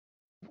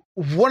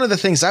one of the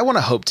things I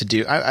hope to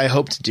do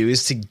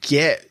is to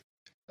get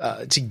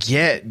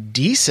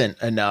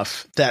decent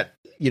enough that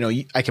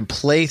I can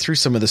play through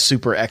some of the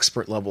super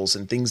expert levels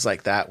and things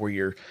like that, where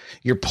you're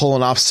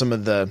pulling off some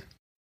of the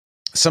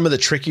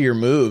trickier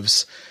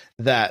moves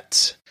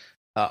that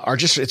are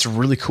just, it's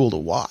really cool to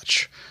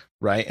watch.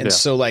 Right. And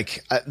so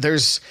like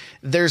there's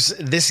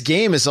this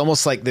game is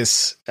almost like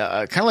this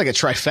kind of like a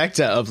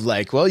trifecta of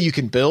like, well, you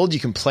can build, you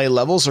can play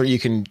levels, or you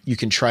can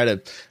try to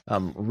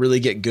really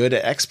get good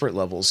at expert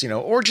levels,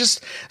 or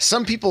just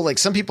some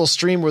people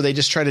stream where they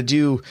just try to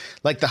do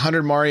like the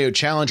 100 Mario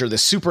challenge or the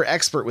super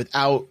expert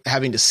without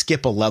having to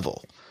skip a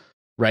level.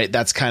 Right.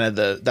 That's kind of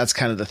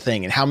the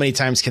thing. And how many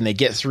times can they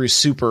get through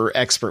super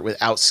expert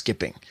without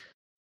skipping?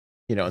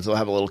 They'll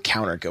have a little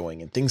counter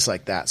going and things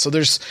like that. So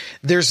there's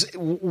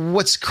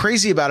what's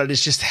crazy about it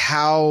is just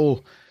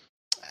how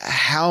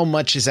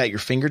much is at your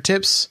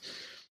fingertips,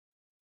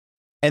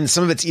 and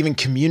some of it's even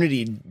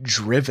community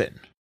driven,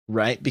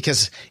 right?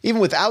 Because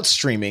even without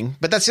streaming,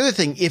 but that's the other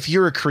thing. If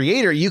you're a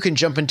creator, you can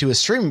jump into a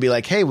stream and be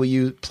like, hey, will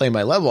you play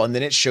my level? And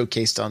then it's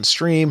showcased on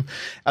stream.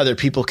 Other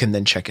people can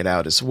then check it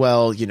out as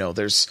well.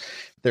 There's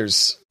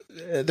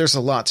a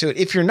lot to it.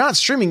 If you're not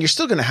streaming, you're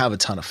still going to have a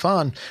ton of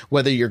fun,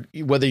 whether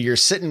you're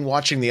sitting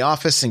watching The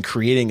Office and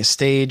creating a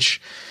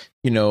stage,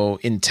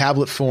 in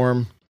tablet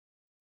form,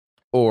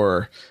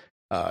 or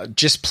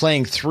just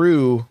playing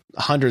through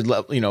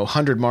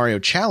 100 Mario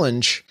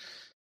challenge.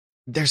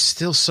 There's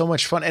still so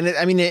much fun. And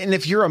and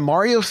if you're a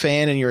Mario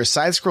fan and you're a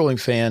side scrolling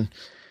fan,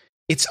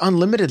 it's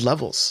unlimited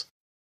levels.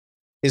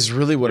 is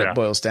really what it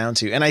boils down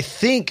to. And I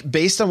think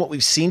based on what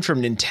we've seen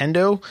from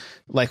Nintendo,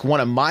 like one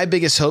of my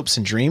biggest hopes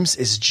and dreams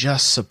is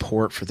just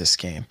support for this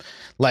game.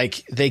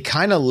 Like they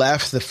kind of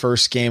left the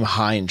first game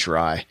high and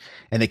dry,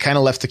 and they kind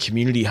of left the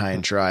community high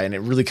and dry, and it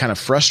really kind of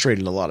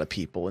frustrated a lot of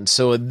people. And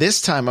so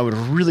this time I would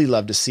really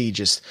love to see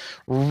just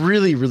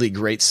really, really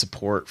great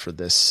support for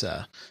this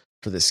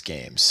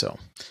game. So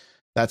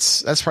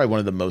that's probably one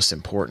of the most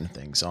important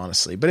things,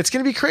 honestly. But it's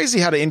going to be crazy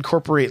how to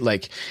incorporate,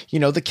 like, you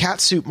know, the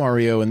catsuit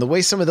Mario and the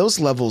way some of those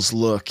levels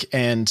look,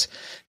 and,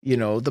 you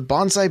know, the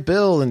Bonsai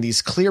Bill and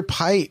these clear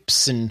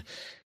pipes. And,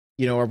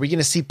 you know, are we going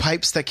to see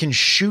pipes that can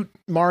shoot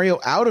Mario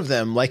out of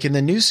them, like in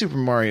the new Super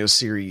Mario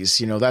series?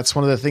 You know, that's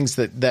one of the things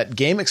that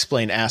Game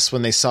Explain asked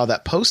when they saw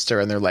that poster,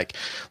 and they're like,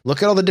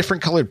 look at all the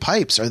different colored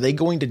pipes. Are they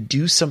going to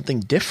do something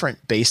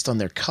different based on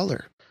their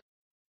color?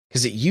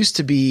 Because it used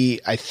to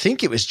be, I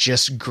think it was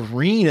just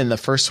green in the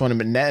first one,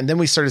 and then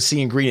we started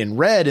seeing green and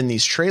red in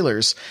these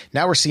trailers.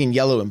 Now we're seeing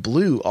yellow and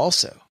blue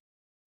also.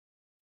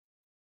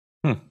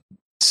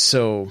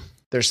 So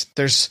there's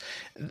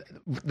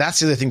that's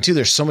the other thing too.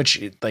 There's so much,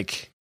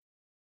 like,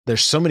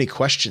 there's so many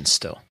questions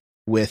still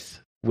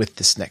with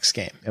this next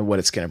game and what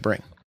it's going to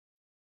bring.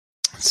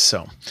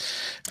 So,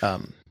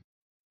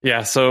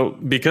 yeah. So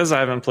because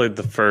I haven't played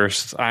the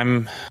first,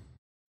 I'm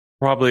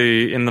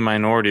probably in the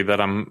minority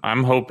that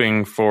I'm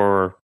hoping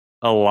for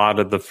a lot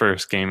of the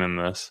first game in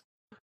this.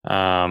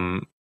 But,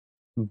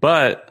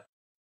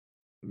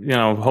 you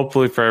know,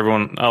 hopefully for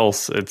everyone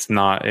else, it's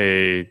not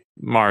a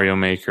Mario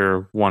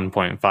Maker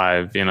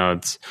 1.5. You know,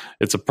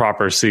 it's a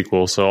proper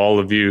sequel. So all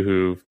of you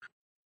who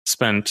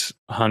spent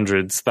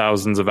hundreds,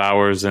 thousands of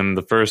hours in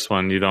the first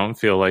one, you don't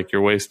feel like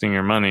you're wasting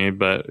your money.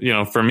 But, you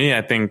know, for me,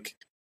 I think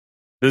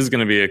this is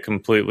going to be a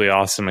completely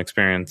awesome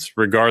experience,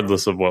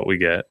 regardless of what we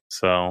get.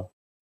 So,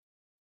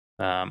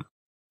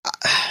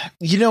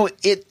 you know,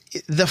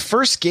 the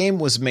first game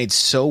was made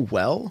so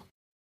well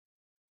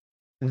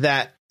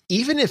that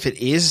even if it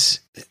is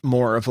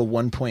more of a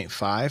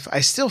 1.5,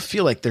 I still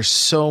feel like there's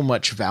so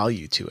much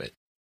value to it.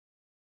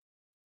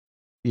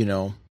 You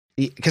know,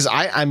 because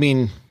I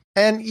mean,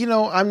 and you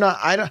know,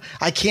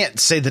 I can't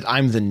say that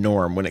I'm the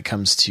norm when it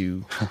comes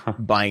to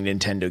buying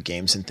Nintendo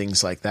games and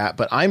things like that,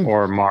 but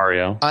or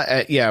Mario.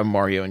 Yeah,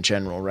 Mario in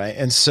general. Right.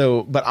 And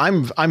so, but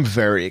I'm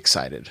very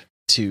excited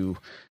to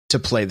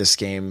play this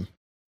game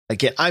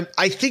again.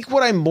 I think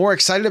what I'm more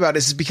excited about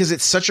is because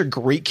it's such a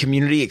great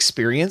community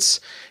experience.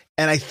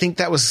 And I think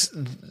that was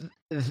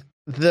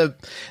the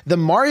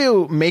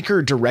Mario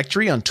Maker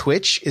directory on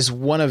Twitch is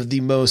one of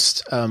the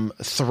most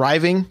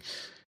thriving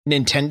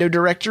Nintendo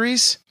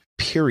directories,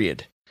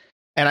 period.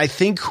 And I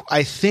think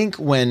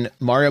when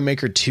Mario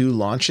Maker 2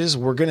 launches,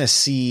 we're going to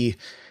see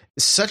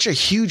such a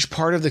huge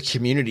part of the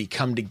community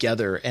come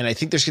together. And I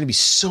think there's going to be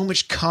so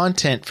much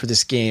content for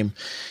this game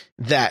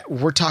that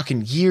we're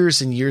talking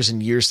years and years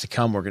and years to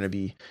come. We're going to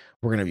be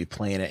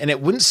playing it. And it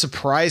wouldn't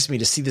surprise me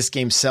to see this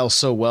game sell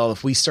so well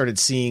if we started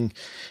seeing,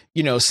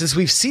 you know, since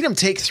we've seen them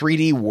take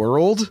 3D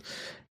World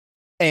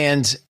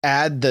and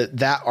add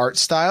that art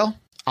style,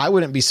 I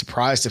wouldn't be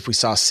surprised if we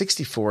saw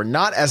 64,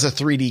 not as a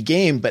 3D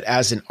game, but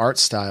as an art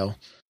style,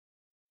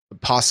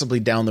 possibly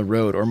down the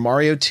road, or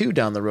Mario 2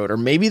 down the road, or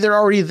maybe they're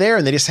already there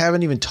and they just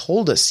haven't even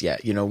told us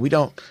yet. You know, we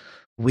don't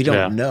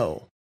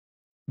know,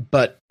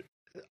 but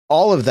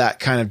all of that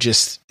kind of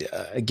just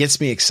gets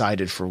me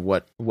excited for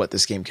what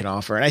this game can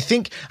offer. And I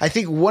think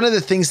one of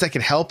the things that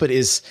can help it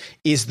is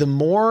the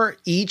more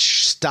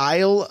each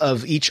style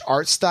of each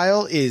art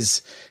style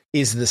is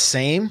the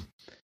same,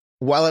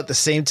 while at the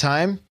same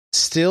time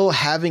still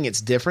having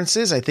its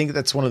differences. I think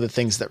that's one of the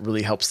things that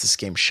really helps this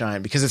game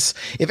shine, because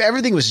if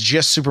everything was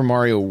just Super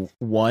Mario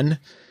 1,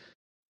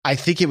 I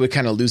think it would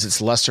kind of lose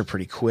its luster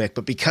pretty quick.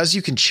 But because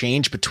you can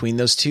change between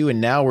those two, and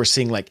now we're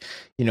seeing, like,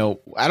 you know,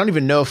 I don't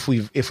even know if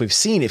we've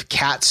seen if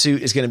Catsuit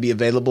is going to be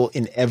available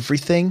in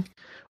everything,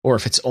 or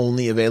if it's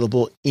only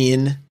available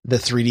in the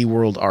 3D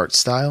World art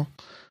style,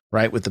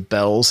 right, with the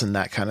bells and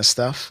that kind of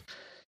stuff.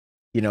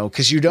 You know,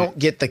 because you don't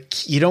get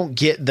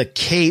the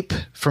cape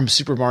from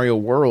Super Mario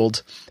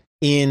World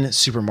in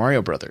Super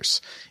Mario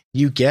Brothers.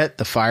 You get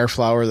the fire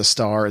flower, the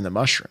star, and the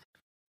mushroom.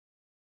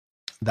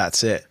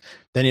 That's it.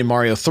 Then in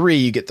Mario 3,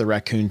 you get the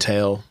raccoon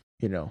tail,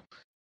 you know,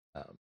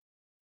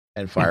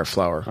 and fire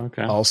flower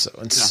also.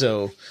 And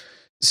so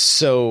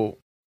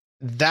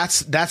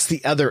that's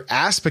the other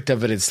aspect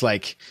of it. It's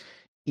like,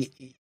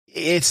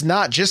 it's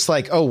not just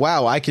like, oh,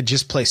 wow, I could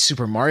just play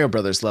Super Mario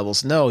Brothers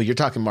levels. No, you're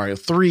talking Mario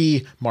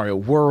 3, Mario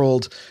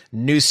World,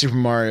 New Super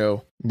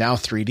Mario, now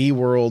 3D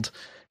World.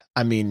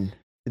 I mean,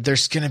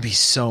 there's going to be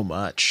so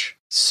much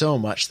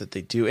that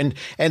they do.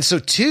 And so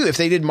too, if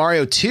they did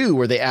Mario 2,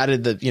 where they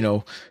added the, you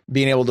know,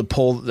 being able to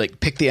pull,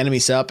 like, pick the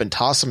enemies up and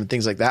toss them and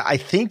things like that, I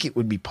think it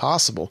would be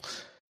possible.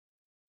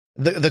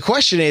 The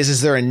question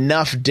is there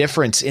enough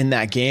difference in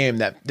that game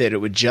that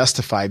it would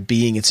justify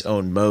being its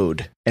own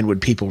mode, and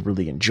would people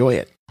really enjoy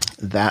it?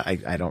 That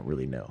I don't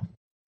really know.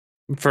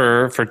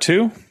 For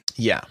 2?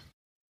 Yeah.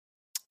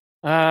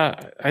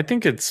 I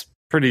think it's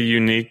pretty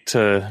unique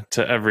to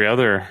every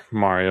other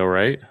Mario,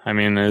 right? I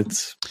mean,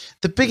 it's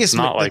the biggest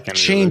not like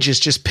change is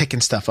just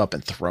picking stuff up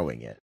and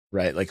throwing it,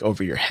 right? Like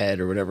over your head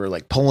or whatever,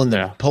 like pulling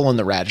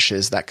the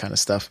radishes, that kind of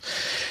stuff.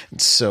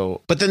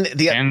 So, but then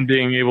and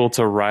being able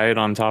to ride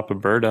on top of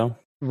Birdo.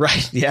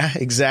 Right. Yeah,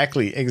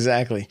 exactly.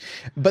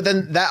 But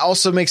then that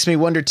also makes me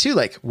wonder too,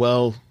 like,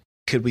 well,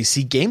 could we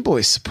see Game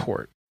Boy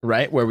support,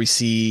 right? Where we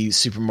see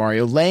Super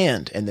Mario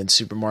Land and then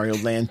Super Mario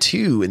Land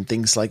 2 and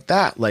things like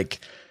that. Like,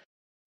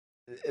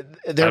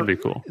 that'd be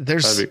cool.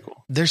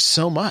 There's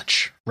so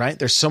much, right?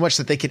 There's so much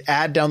that they could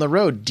add down the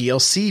road,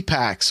 DLC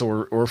packs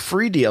or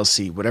free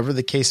DLC, whatever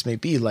the case may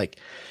be. Like,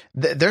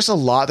 there's a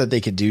lot that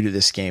they could do to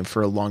this game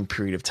for a long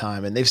period of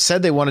time. And they've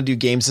said they want to do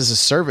games as a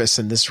service.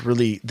 And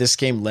this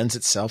game lends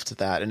itself to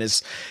that. And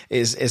is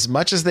as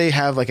much as they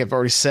have, like I've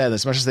already said,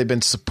 as much as they've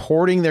been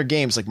supporting their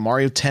games like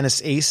Mario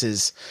Tennis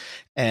Aces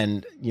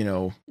and,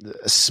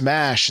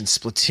 Smash and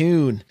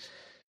Splatoon,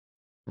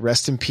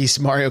 rest in peace,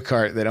 Mario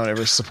Kart. They don't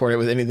ever support it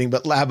with anything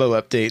but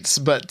Labo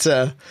updates. But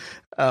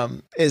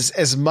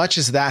as much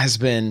as that has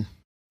been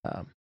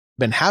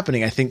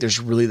happening, I think there's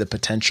really the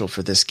potential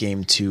for this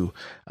game to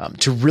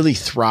really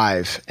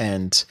thrive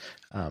and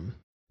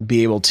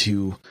be able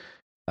to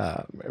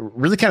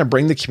really kind of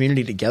bring the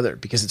community together,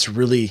 because it's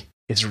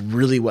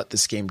really what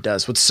this game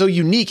does. What's so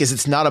unique is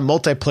it's not a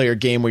multiplayer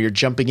game where you're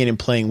jumping in and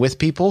playing with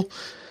people,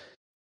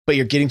 but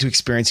you're getting to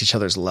experience each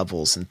other's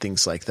levels and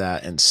things like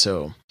that. And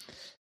so,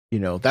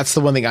 that's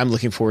the one thing I'm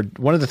looking forward.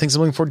 One of the things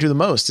I'm looking forward to the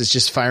most is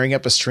just firing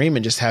up a stream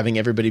and just having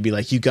everybody be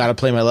like, you got to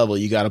play my level.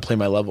 You got to play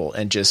my level.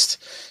 And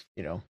just,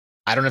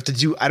 I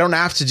don't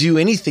have to do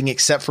anything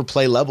except for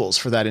play levels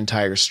for that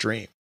entire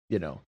stream,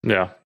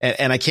 Yeah.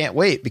 And I can't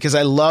wait, because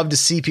I love to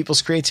see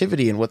people's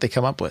creativity and what they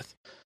come up with.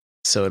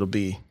 So it'll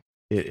be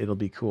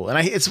cool.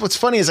 And what's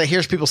funny is I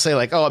hear people say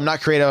like, oh, I'm not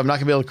creative, I'm not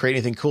gonna be able to create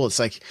anything cool. It's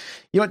like,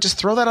 just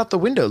throw that out the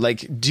window.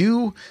 Like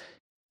you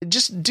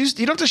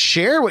don't have to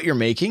share what you're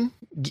making.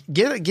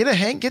 Get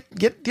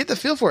the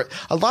feel for it.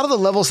 A lot of the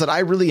levels that I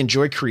really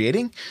enjoy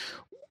creating,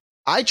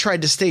 I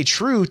tried to stay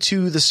true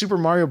to the Super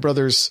Mario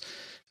Brothers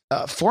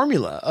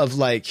formula of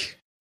like,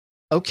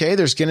 okay,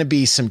 there's going to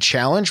be some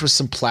challenge with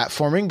some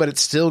platforming, but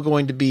it's still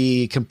going to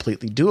be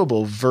completely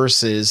doable,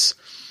 versus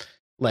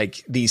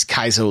like these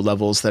Kaizo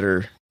levels that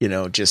are,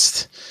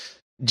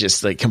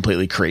 just like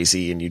completely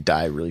crazy and you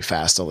die really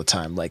fast all the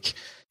time. Like,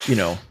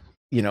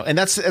 and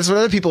that's what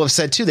other people have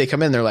said too. They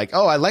come in, they're like,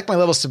 oh, I like my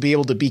levels to be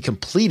able to be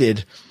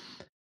completed,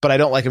 but I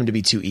don't like them to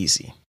be too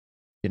easy,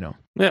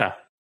 Yeah.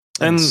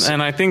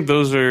 And I think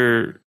those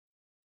are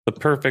the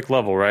perfect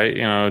level,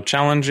 right?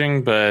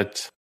 Challenging,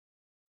 but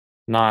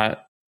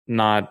not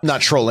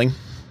trolling.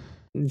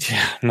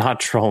 Yeah, not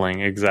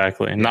trolling.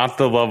 Exactly. Not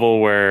the level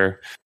where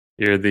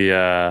you're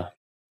the,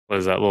 what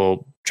is that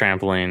little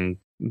trampoline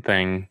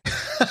thing?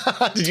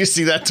 Did you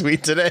see that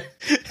tweet today?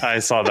 I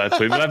saw that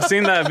tweet, but I've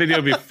seen that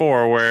video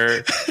before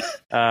where,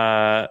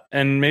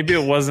 and maybe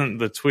it wasn't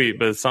the tweet,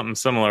 but it's something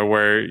similar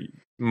where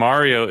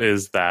Mario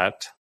is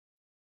that,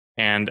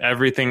 and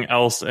everything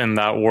else in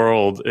that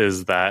world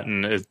is that,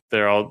 and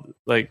they're all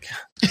like,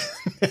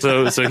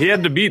 so he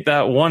had to beat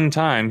that one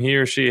time. He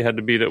or she had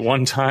to beat it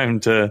one time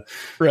to,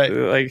 right?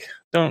 Like,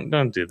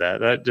 don't do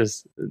that. That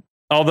just,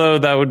 although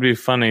that would be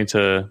funny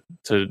to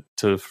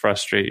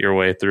frustrate your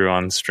way through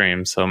on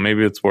stream. So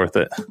maybe it's worth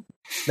it.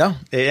 No,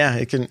 yeah,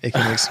 it can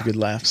make some good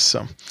laughs.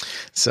 So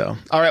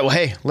all right. Well,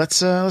 hey,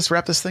 let's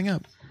wrap this thing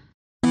up.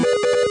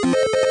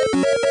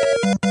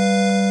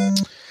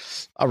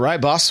 All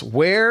right, boss.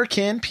 Where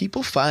can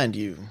people find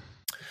you?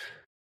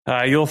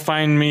 You'll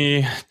find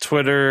me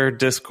Twitter,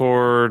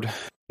 Discord,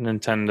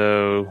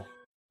 Nintendo,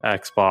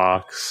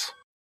 Xbox,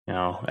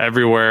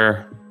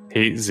 everywhere.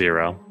 Hate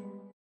Zero.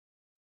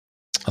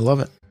 I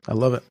love it.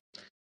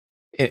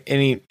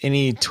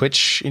 Any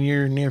Twitch in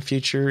your near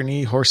future?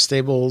 Any horse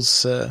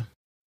stables?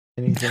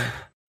 Anything?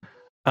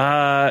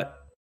 I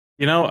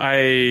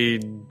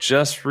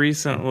just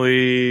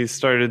recently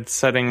started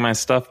setting my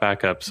stuff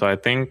back up, so I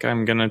think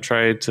I'm gonna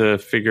try to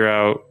figure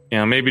out,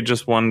 maybe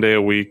just one day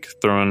a week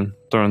throwing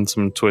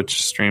some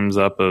Twitch streams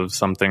up of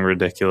something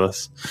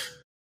ridiculous.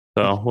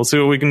 So we'll see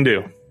what we can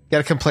do. Got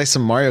to come play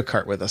some Mario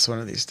Kart with us one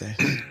of these days.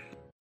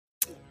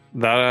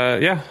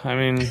 Yeah. I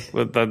mean,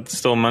 that's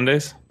still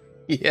Mondays.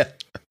 Yeah,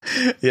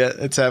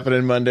 it's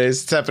happening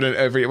Mondays. It's happening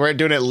we're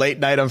doing it late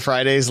night on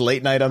Fridays,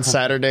 late night on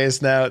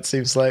Saturdays now, it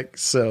seems like.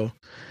 So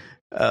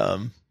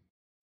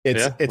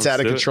it's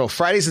out of control.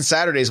 Fridays and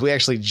Saturdays we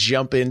actually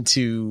jump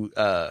into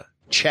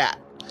chat,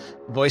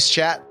 voice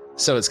chat.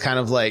 So it's kind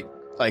of like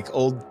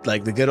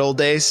the good old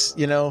days,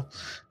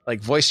 like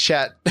voice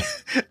chat,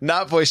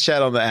 not voice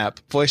chat on the app,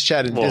 voice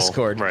chat in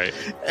Discord. Right.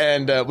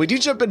 And we do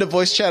jump into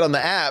voice chat on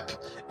the app,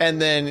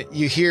 and then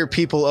you hear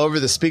people over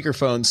the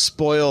speakerphone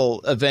spoil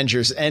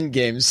Avengers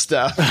Endgame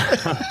stuff.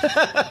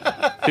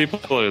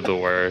 People are the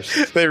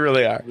worst. They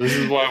really are. This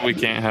is why we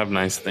can't have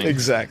nice things.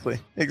 Exactly.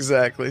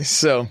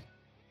 So,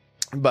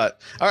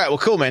 But all right, well,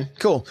 cool, man.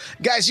 Cool.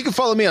 Guys, you can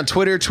follow me on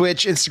Twitter,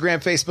 Twitch,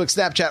 Instagram, Facebook,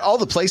 Snapchat, all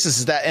the places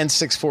is that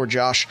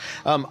N64Josh.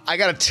 I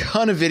got a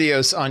ton of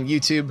videos on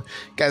YouTube.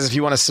 Guys, if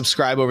you want to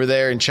subscribe over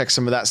there and check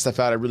some of that stuff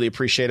out, I really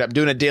appreciate it. I'm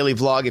doing a daily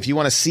vlog. If you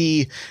want to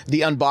see the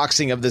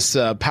unboxing of this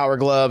Power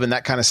Glove and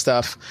that kind of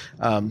stuff,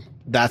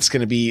 that's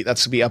gonna be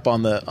up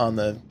on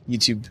the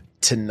YouTube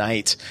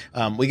tonight.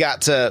 We got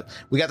the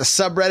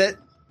subreddit.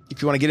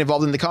 If you want to get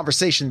involved in the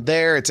conversation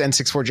there, it's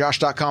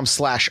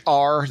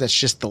n64josh.com/r. That's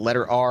just the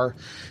letter R.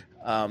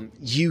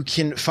 You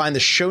can find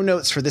the show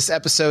notes for this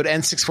episode,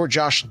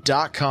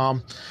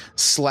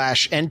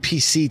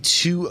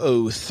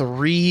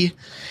 n64josh.com/npc203.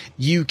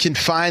 You can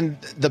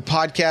find the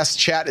podcast.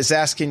 Chat is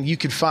asking. You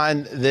can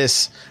find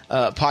this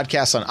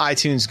podcast on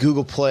iTunes,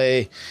 Google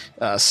Play,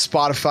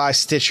 Spotify,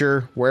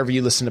 Stitcher, wherever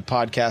you listen to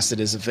podcasts, it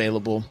is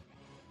available.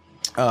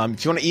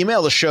 If you want to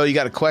email the show, you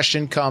got a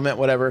question, comment,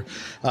 whatever,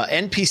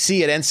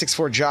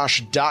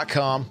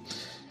 npc@n64josh.com. If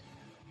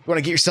you want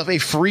to get yourself a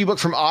free book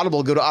from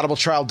Audible, go to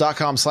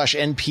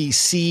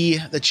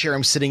audibletrial.com/npc. The chair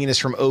I'm sitting in is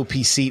from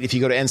OP Seat. If you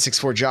go to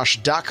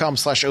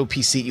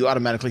n64josh.com/OP Seat, you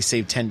automatically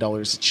save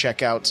 $10 at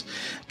checkout.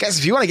 Guys,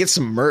 if you want to get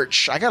some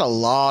merch, I got a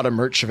lot of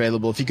merch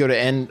available. If you go to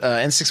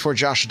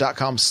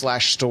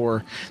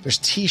n64josh.com/store, there's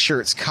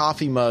t-shirts,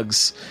 coffee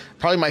mugs.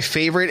 Probably my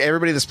favorite,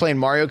 everybody that's playing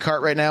Mario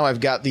Kart right now, I've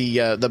got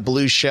the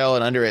blue shell,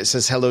 and under it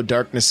says, "Hello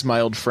Darkness,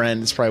 my old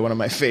friend." It's probably one of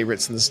my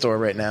favorites in the store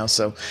right now,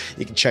 so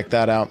you can check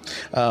that out.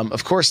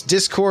 Of course,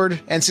 Discord,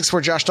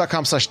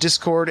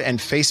 n64josh.com/Discord, and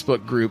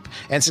Facebook group,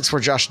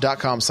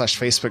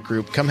 n64josh.com/Facebook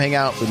group. Come hang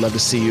out. We'd love to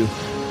see you.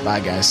 Bye,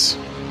 guys.